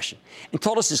Great Recession and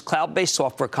told us his cloud-based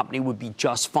software company would be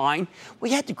just fine,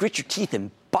 well, you had to grit your teeth and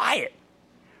buy it.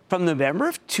 From November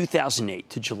of 2008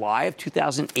 to July of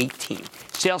 2018,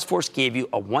 Salesforce gave you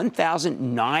a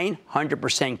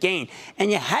 1,900% gain,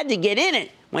 and you had to get in it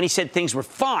when he said things were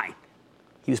fine.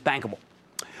 He was bankable.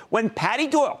 When Patty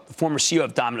Doyle, the former CEO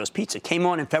of Domino's Pizza, came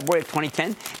on in February of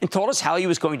 2010 and told us how he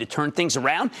was going to turn things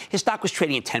around, his stock was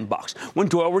trading at $10. When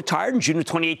Doyle retired in June of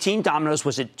 2018, Domino's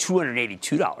was at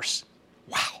 $282.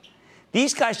 Wow.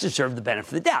 These guys deserve the benefit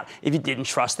of the doubt. If you didn't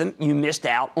trust them, you missed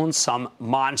out on some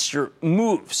monster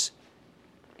moves.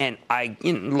 And I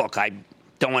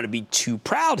don't want to be too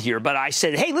proud here, but I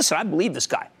said, hey, listen, I believe this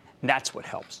guy. And that's what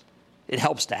helps. It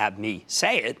helps to have me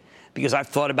say it, because I've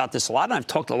thought about this a lot, and I've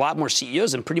talked to a lot more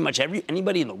CEOs than pretty much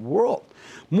anybody in the world.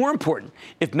 More important,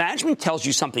 if management tells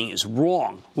you something is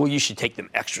wrong, well, you should take them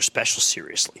extra special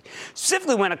seriously.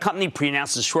 Specifically, when a company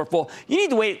pre-announces a shortfall, you need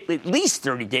to wait at least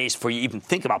 30 days before you even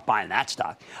think about buying that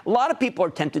stock. A lot of people are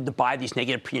tempted to buy these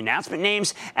negative pre-announcement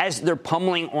names as they're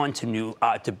pummeling on to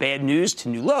bad news, to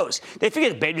new lows. They figure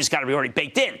the bad news got to be already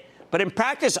baked in. But in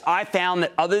practice, I found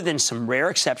that other than some rare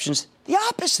exceptions, the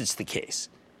opposite's the case.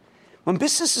 When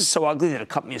business is so ugly that a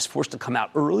company is forced to come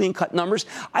out early and cut numbers,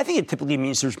 I think it typically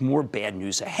means there's more bad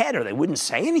news ahead, or they wouldn't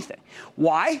say anything.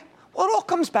 Why? Well, it all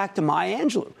comes back to Maya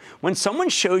Angelou. When someone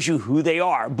shows you who they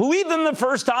are, believe them the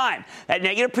first time. That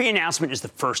negative pre-announcement is the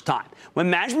first time. When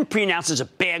management pre-announces a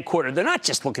bad quarter, they're not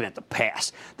just looking at the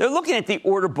past. They're looking at the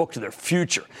order book to their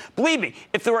future. Believe me,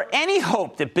 if there were any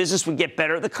hope that business would get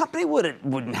better, the company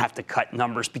wouldn't have to cut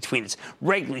numbers between its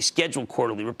regularly scheduled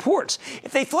quarterly reports.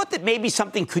 If they thought that maybe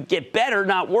something could get better,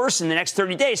 not worse, in the next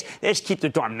 30 days, they just keep their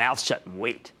darn mouths shut and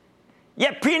wait.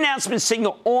 Yet pre-announcements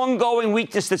signal ongoing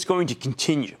weakness that's going to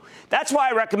continue. That's why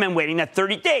I recommend waiting that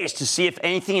 30 days to see if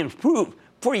anything improved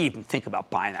before you even think about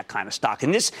buying that kind of stock.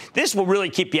 And this will really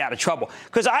keep you out of trouble,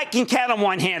 because I can count on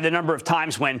one hand the number of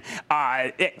times when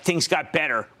things got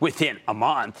better within a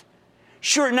month.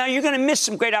 Sure, now you're going to miss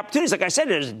some great opportunities. Like I said,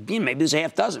 maybe there's a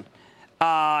half dozen.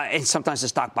 And sometimes the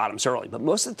stock bottoms early. But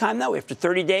most of the time, though, after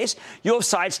 30 days, you'll have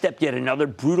sidestepped yet another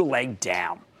brutal leg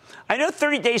down. I know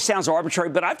 30 days sounds arbitrary,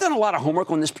 but I've done a lot of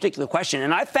homework on this particular question,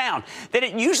 and I found that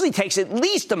it usually takes at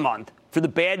least a month for the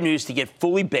bad news to get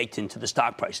fully baked into the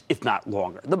stock price, if not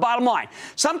longer. The bottom line,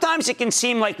 sometimes it can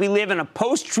seem like we live in a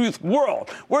post-truth world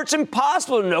where it's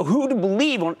impossible to know who to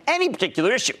believe on any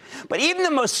particular issue. But even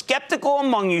the most skeptical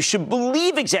among you should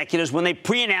believe executives when they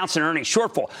pre-announce an earnings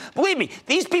shortfall. Believe me,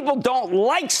 these people don't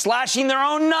like slashing their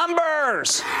own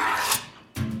numbers.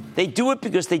 They do it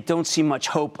because they don't see much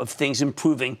hope of things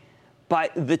improving by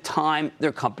the time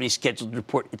their company is scheduled to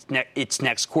report its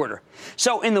next quarter.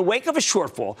 So in the wake of a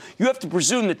shortfall, you have to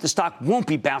presume that the stock won't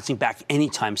be bouncing back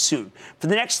anytime soon. For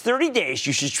the next 30 days,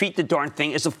 you should treat the darn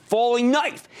thing as a falling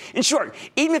knife. In short,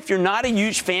 even if you're not a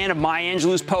huge fan of Maya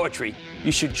Angelou's poetry,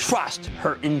 you should trust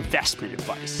her investment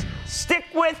advice. Stick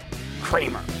with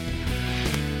Cramer.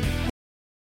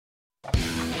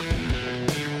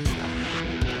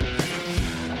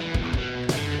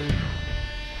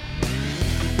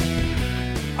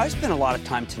 I spent a lot of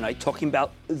time tonight talking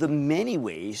about the many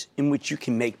ways in which you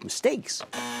can make mistakes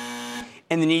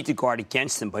and the need to guard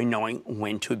against them by knowing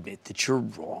when to admit that you're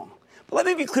wrong. But let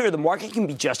me be clear, the market can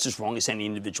be just as wrong as any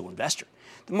individual investor.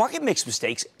 The market makes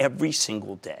mistakes every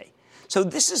single day. So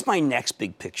this is my next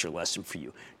big picture lesson for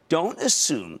you. Don't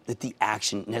assume that the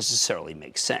action necessarily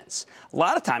makes sense. A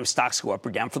lot of times stocks go up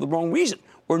or down for the wrong reason,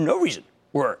 or no reason,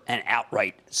 or an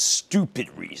outright stupid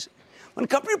reason. When a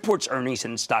company reports earnings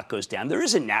and the stock goes down, there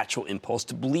is a natural impulse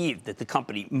to believe that the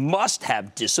company must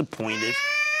have disappointed.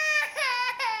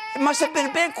 It must have been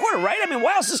a bad quarter, right? I mean,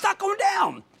 why else is the stock going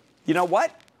down? You know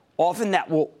what? Often that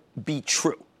will be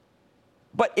true.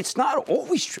 But it's not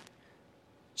always true.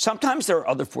 Sometimes there are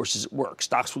other forces at work.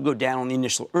 Stocks will go down on the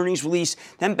initial earnings release,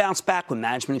 then bounce back when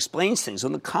management explains things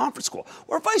on the conference call,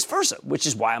 or vice versa, which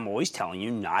is why I'm always telling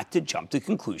you not to jump to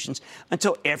conclusions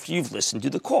until after you've listened to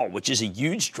the call, which is a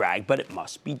huge drag, but it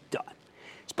must be done.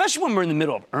 Especially when we're in the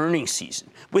middle of earnings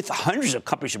season, with hundreds of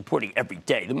companies reporting every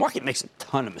day, the market makes a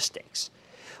ton of mistakes.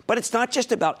 But it's not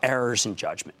just about errors in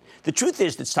judgment. The truth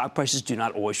is that stock prices do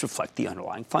not always reflect the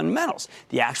underlying fundamentals,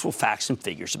 the actual facts and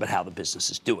figures about how the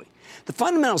business is doing. The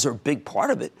fundamentals are a big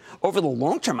part of it. Over the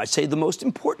long term, I'd say the most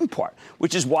important part,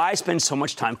 which is why I spend so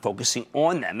much time focusing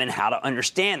on them and how to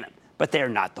understand them. But they are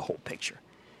not the whole picture.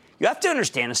 You have to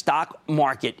understand a stock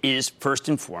market is, first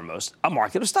and foremost, a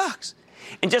market of stocks.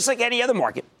 And just like any other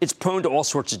market, it's prone to all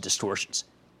sorts of distortions.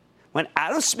 When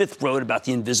Adam Smith wrote about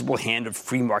the invisible hand of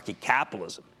free market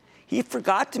capitalism, he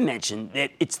forgot to mention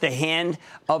that it's the hand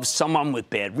of someone with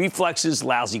bad reflexes,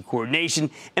 lousy coordination,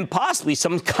 and possibly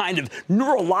some kind of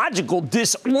neurological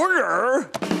disorder.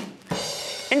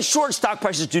 In short, stock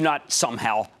prices do not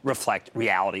somehow reflect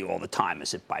reality all the time,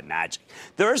 as if by magic.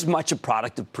 They're as much a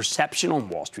product of perception on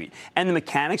Wall Street and the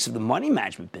mechanics of the money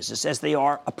management business as they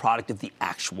are a product of the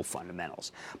actual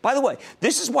fundamentals. By the way,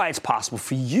 this is why it's possible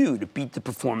for you to beat the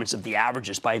performance of the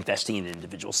averages by investing in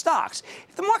individual stocks.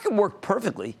 If the market worked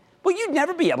perfectly, well, you'd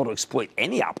never be able to exploit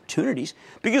any opportunities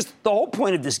because the whole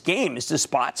point of this game is to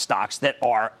spot stocks that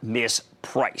are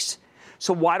mispriced.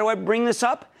 So why do I bring this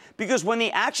up? Because when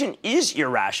the action is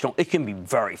irrational, it can be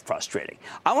very frustrating.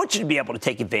 I want you to be able to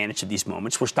take advantage of these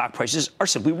moments where stock prices are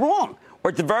simply wrong. Or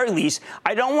at the very least,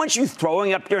 I don't want you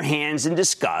throwing up your hands in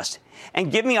disgust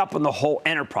and giving up on the whole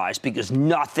enterprise because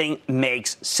nothing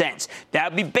makes sense.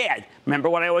 That would be bad. Remember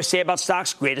what I always say about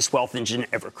stocks? Greatest wealth engine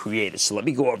ever created. So let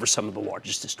me go over some of the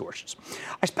largest distortions.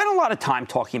 I spent a lot of time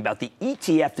talking about the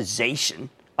ETFization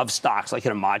of stocks, like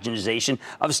an homogenization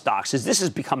of stocks, as this has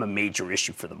become a major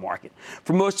issue for the market.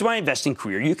 For most of my investing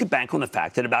career, you could bank on the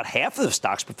fact that about half of the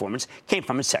stock's performance came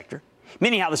from its sector,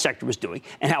 meaning how the sector was doing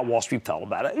and how Wall Street felt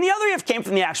about it. And the other half came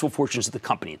from the actual fortunes of the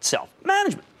company itself,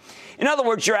 management. In other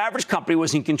words, your average company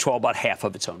was in control about half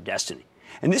of its own destiny.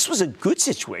 And this was a good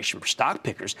situation for stock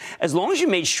pickers as long as you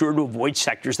made sure to avoid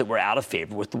sectors that were out of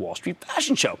favor with the Wall Street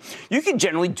fashion show. You can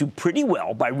generally do pretty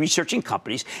well by researching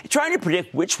companies and trying to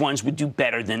predict which ones would do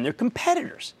better than their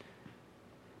competitors.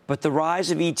 But the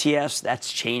rise of ETFs,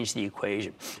 that's changed the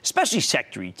equation, especially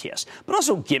sector ETFs, but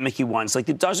also gimmicky ones like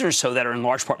the dozen or so that are in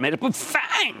large part made up of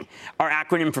FANG, our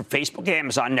acronym for Facebook,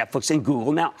 Amazon, Netflix, and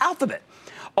Google, now Alphabet.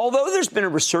 Although there's been a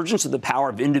resurgence of the power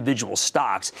of individual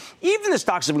stocks, even the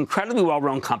stocks of incredibly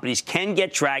well-run companies can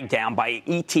get dragged down by an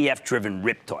ETF-driven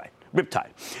riptide.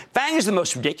 FANG is the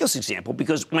most ridiculous example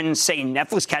because when, say,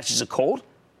 Netflix catches a cold,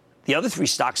 the other three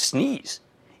stocks sneeze.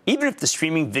 Even if the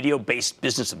streaming video-based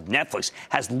business of Netflix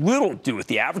has little to do with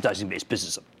the advertising-based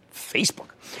business of Facebook.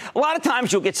 A lot of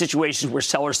times you'll get situations where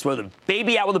sellers throw the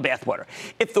baby out with the bathwater.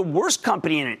 If the worst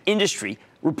company in an industry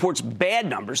reports bad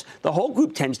numbers, the whole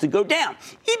group tends to go down,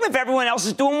 even if everyone else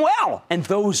is doing well. And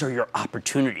those are your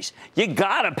opportunities. You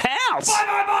gotta pounce.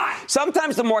 Buy.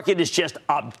 Sometimes the market is just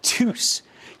obtuse.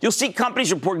 You'll see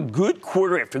companies reporting good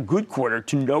quarter after good quarter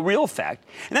to no real effect.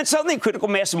 And then suddenly critical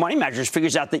mass of money managers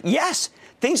figures out that, yes,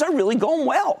 things are really going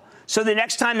well. So the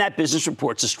next time that business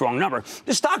reports a strong number,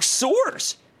 the stock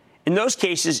soars. In those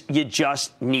cases, you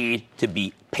just need to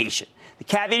be patient. The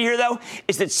caveat here, though,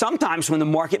 is that sometimes when the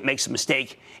market makes a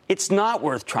mistake, it's not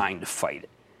worth trying to fight it.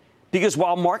 Because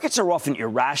while markets are often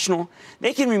irrational,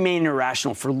 they can remain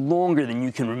irrational for longer than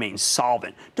you can remain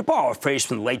solvent. To borrow a phrase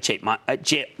from the late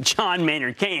John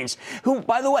Maynard Keynes, who,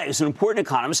 by the way, is an important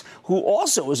economist who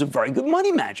also is a very good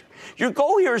money manager. Your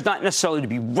goal here is not necessarily to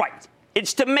be right.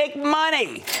 It's to make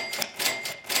money.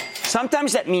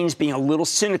 Sometimes that means being a little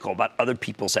cynical about other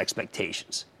people's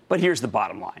expectations. But here's the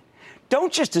bottom line.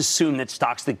 Don't just assume that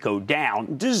stocks that go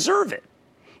down deserve it.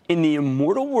 In the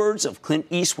immortal words of Clint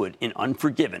Eastwood in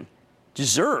Unforgiven,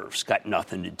 deserves got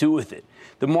nothing to do with it.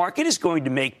 The market is going to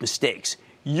make mistakes.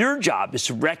 Your job is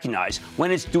to recognize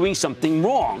when it's doing something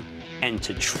wrong and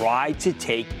to try to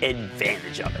take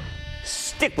advantage of it.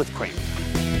 Stick with Cramer.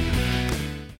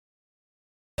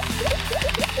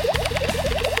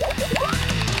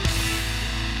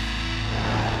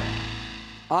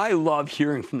 I love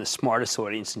hearing from the smartest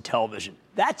audience in television.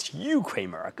 That's you,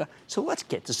 Cramerica. So let's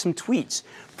get to some tweets.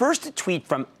 First, a tweet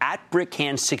from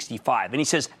 @Brickhand65, and he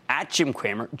says, @Jim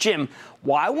Cramer, Jim,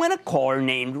 why when a caller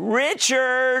named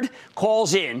Richard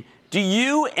calls in, do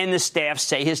you and the staff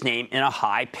say his name in a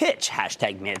high pitch?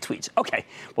 #MadTweets. Okay,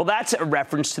 well, that's a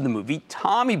reference to the movie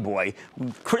Tommy Boy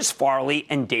with Chris Farley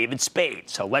and David Spade.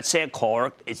 So let's say a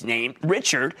caller is named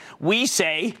Richard. We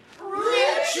say,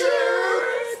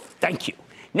 Richard! Thank you.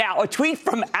 Now, a tweet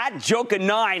from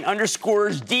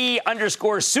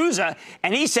 @Joka9_D_Souza,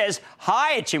 and he says,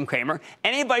 hi, Jim Cramer.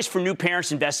 Any advice for new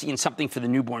parents investing in something for the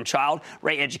newborn child?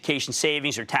 Right, education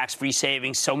savings or tax-free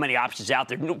savings? So many options out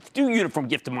there. Do uniform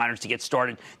gift to minors to get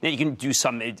started. Then you can do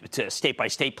some to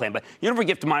state-by-state plan. But uniform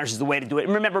gift to minors is the way to do it.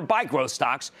 And remember, buy growth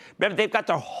stocks. Remember, they've got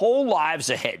their whole lives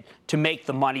ahead to make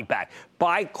the money back.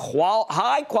 Buy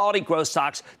high-quality growth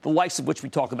stocks, the likes of which we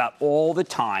talk about all the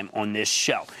time on this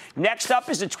show. Next up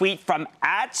is a tweet from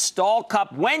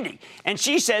 @StallCupWendy, and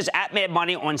she says,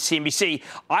 @MadMoney on CNBC,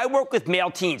 I work with male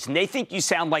teens, and they think you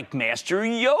sound like Master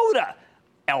Yoda.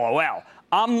 LOL.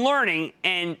 I'm learning,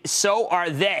 and so are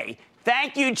they.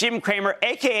 Thank you, Jim Cramer,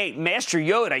 a.k.a. Master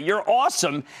Yoda. You're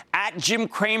awesome. @Jim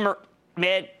Cramer,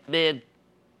 Mad.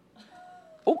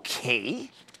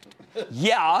 Okay.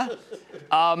 Yeah.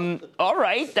 All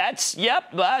right. That's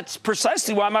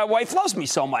precisely why my wife loves me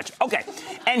so much. Okay.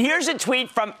 And here's a tweet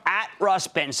from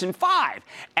 @RussBenson5,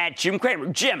 @Jim Cramer.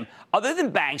 Jim, other than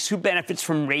banks, who benefits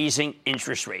from raising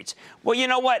interest rates? Well, you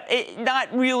know what? Not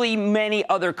really many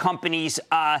other companies.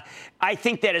 I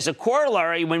think that as a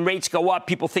corollary, when rates go up,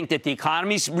 people think that the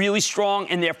economy's really strong,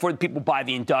 and therefore people buy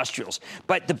the industrials.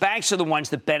 But the banks are the ones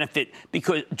that benefit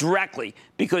directly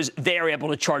because they are able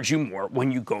to charge you more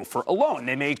when you go for a loan.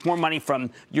 They make more money from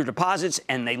your deposits,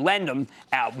 and they lend them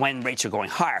out when rates are going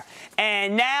higher.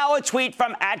 And now a tweet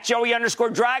from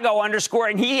 @Joey_Drago_,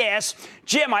 and he asks,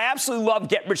 Jim, I absolutely love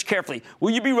Get Rich Carefully.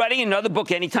 Will you be writing another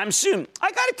book anytime soon?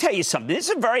 I got to tell you something. This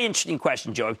is a very interesting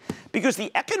question, Joey, because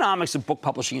the economics of book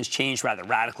publishing has changed rather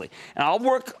radically. And I'll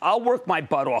work my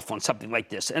butt off on something like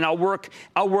this, and I'll work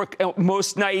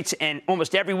most nights and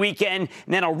almost every weekend,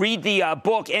 and then I'll read the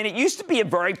book. And it used to be a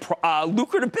very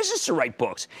lucrative business to write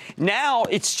books. Now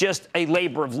it's just a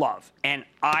labor of love, and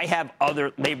I have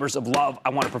other labors of love I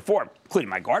want to perform, including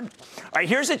my garden. All right,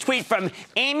 here's a tweet from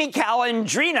Amy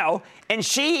Calandrino, and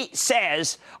she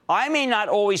says, I may not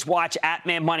always watch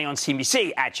 @MadMoney on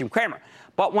CNBC, @Jim Cramer.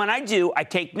 But when I do, I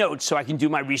take notes so I can do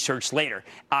my research later.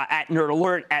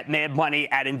 @NerdAlert, @MadMoney,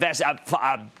 #investing.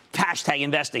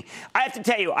 I have to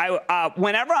tell you,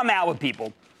 whenever I'm out with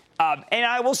people, and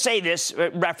I will say this,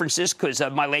 reference this, because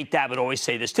my late dad would always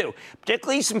say this too,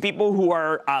 particularly some people who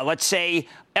are, let's say,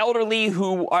 elderly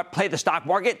who play the stock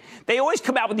market, they always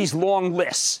come out with these long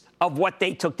lists of what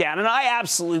they took down, and I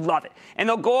absolutely love it. And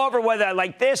they'll go over whether I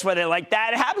like this, whether I like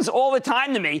that. It happens all the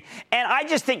time to me, and I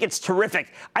just think it's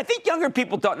terrific. I think younger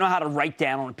people don't know how to write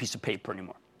down on a piece of paper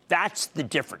anymore. That's the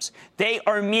difference. They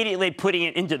are immediately putting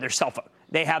it into their cell phone.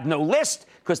 They have no list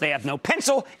because they have no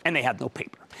pencil and they have no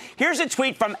paper. Here's a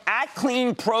tweet from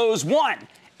 @CleanPros1.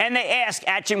 And they ask,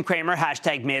 @Jim Cramer,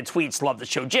 #MadTweets, love the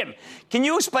show. Jim, can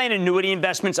you explain annuity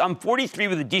investments? I'm 43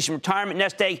 with a decent retirement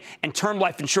nest egg and term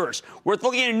life insurance. Worth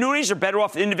looking at annuities or better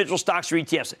off individual stocks or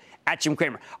ETFs? @Jim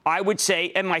Cramer. I would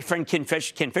say, and my friend Ken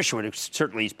Fisher would have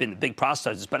certainly been the big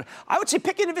proselytist, but I would say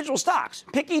pick individual stocks,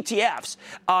 pick ETFs.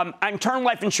 And term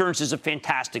life insurance is a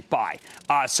fantastic buy.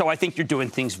 So I think you're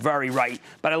doing things very right,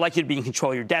 but I'd like you to be in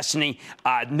control of your destiny.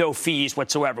 No fees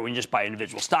whatsoever when you just buy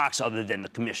individual stocks other than the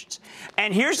commissions.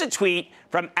 And here's a tweet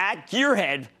from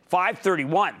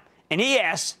 @Gearhead531, and he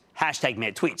asks,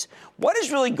 #MadTweets. What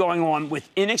is really going on with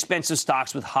inexpensive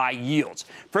stocks with high yields?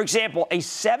 For example, a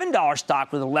 $7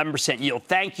 stock with 11% yield.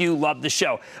 Thank you. Love the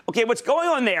show. Okay, what's going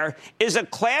on there is a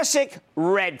classic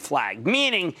red flag,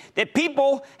 meaning that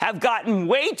people have gotten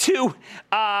way too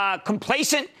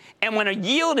complacent And when a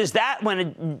dividend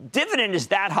is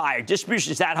that high, or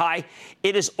distribution is that high,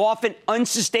 it is often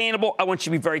unsustainable. I want you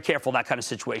to be very careful of that kind of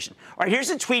situation. All right, here's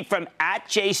a tweet from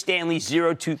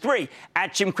 @JStanley023,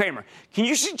 @Jim Cramer. Can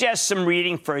you suggest some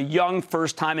reading for a young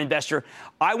first-time investor?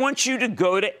 I want you to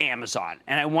go to Amazon,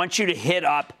 and I want you to hit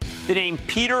up the name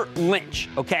Peter Lynch,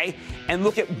 okay? And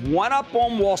look at One Up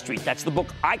on Wall Street. That's the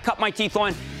book I cut my teeth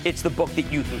on. It's the book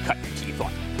that you can cut your teeth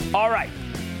on. All right.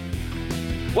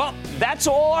 Well, that's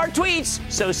all our tweets,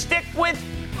 so stick with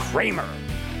Cramer.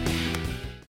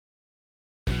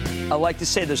 I like to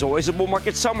say there's always a bull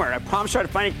market somewhere, and I promise I'll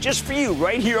find it just for you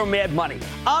right here on Mad Money.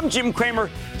 I'm Jim Cramer.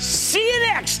 See you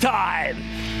next time.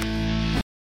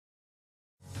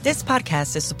 This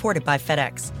podcast is supported by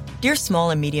FedEx. Dear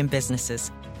small and medium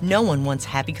businesses, no one wants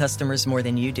happy customers more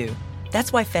than you do.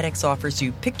 That's why FedEx offers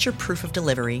you picture proof of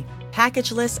delivery,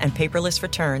 packageless and paperless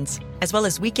returns, as well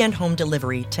as weekend home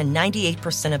delivery to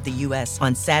 98% of the U.S.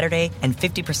 on Saturday and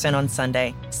 50% on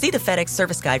Sunday. See the FedEx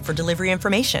service guide for delivery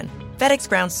information. FedEx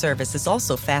Ground service is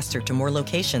also faster to more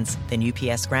locations than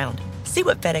UPS Ground. See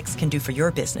what FedEx can do for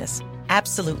your business.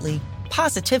 Absolutely,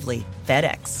 positively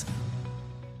FedEx.